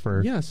everywhere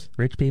for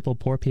rich people,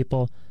 poor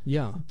people,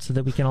 so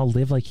that we can all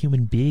live like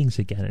human beings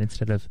again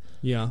instead of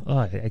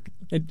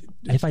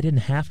if I didn't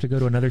have to go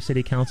to another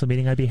city council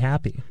meeting, I'd be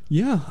happy.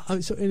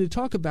 And to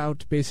talk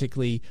about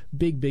basically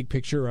big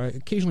picture, I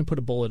occasionally put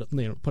a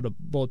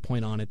bullet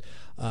point on it.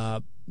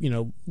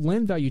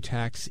 Land value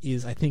tax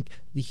is, I think,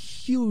 the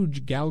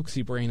huge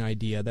galaxy brain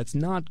idea that's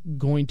not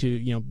going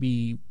to,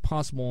 be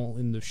possible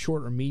in the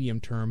short or medium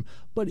term,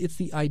 but it's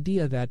the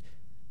idea that,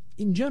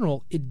 in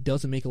general, it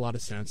doesn't make a lot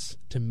of sense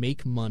to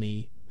make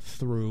money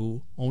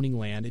through owning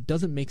land. It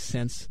doesn't make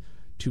sense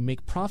to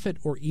make profit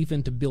or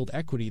even to build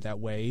equity that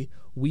way.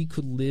 We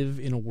could live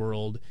in a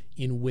world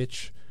in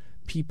which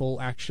people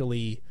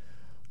actually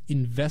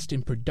invest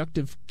in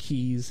productive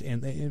keys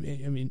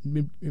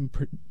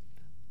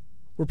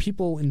where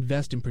people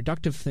invest in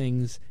productive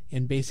things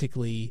and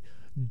basically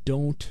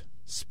don't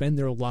spend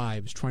their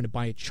lives trying to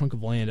buy a chunk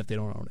of land if they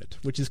don't own it,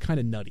 which is kind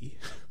of nutty.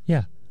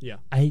 Yeah. Yeah.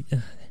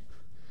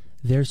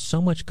 There's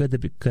so much good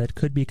that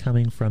could be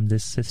coming from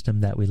this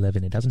system that we live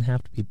in. It doesn't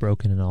have to be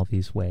broken in all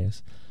these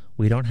ways.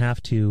 We don't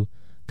have to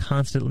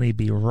constantly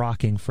be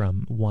rocking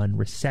from one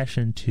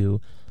recession to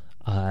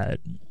a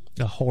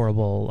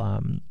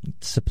horrible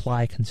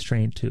supply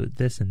constraint to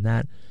this and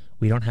that.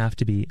 We don't have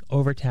to be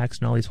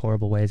overtaxed in all these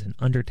horrible ways and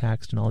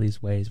undertaxed in all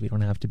these ways. We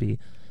don't have to be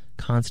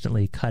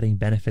constantly cutting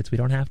benefits. We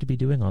don't have to be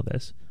doing all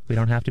this. We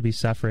don't have to be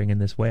suffering in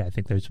this way. I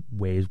think there's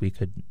ways we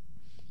could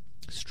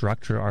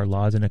structure our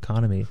laws and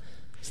economy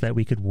so that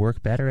we could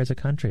work better as a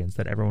country and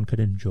so that everyone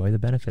could enjoy the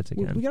benefits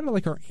again. We got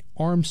like our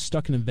arms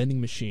stuck in a vending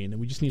machine, and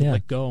we just need to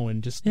let go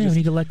and just... we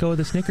need to let go of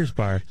the Snickers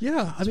bar.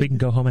 Yeah. We can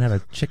go home and have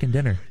a chicken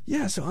dinner.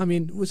 Yeah, so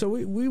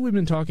we've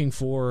been talking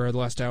for the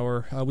last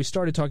hour. We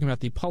started talking about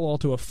the Palo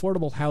Alto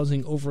Affordable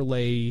Housing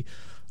Overlay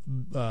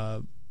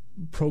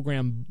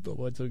program.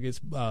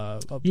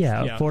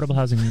 Affordable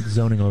housing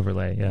zoning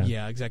overlay.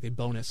 Yeah, exactly.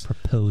 Bonus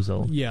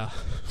proposal. Yeah,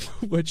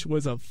 which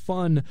was a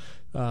fun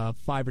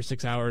 5 or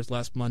 6 hours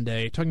last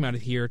Monday. Talking about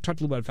it here.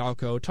 Talked a little about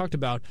Falco. Talked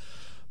about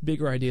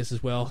bigger ideas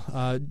as well.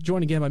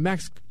 Joined again by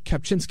Max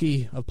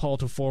Kapczynski of Palo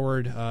Alto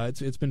Forward.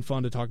 It's been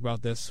fun to talk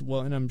about this.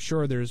 Well, and I'm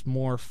sure there's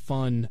more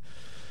fun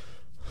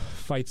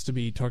fights to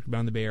be talked about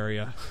in the Bay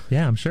Area.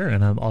 Yeah, I'm sure.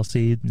 And I'll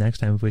see next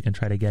time if we can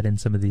try to get in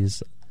some of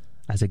these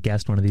as a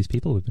guest, one of these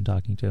people we've been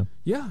talking to.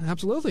 Yeah,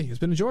 absolutely. It's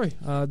been a joy.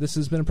 This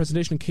has been a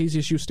presentation of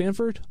KZSU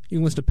Stanford. You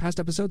can listen to past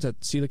episodes at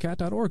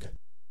seethecat.org.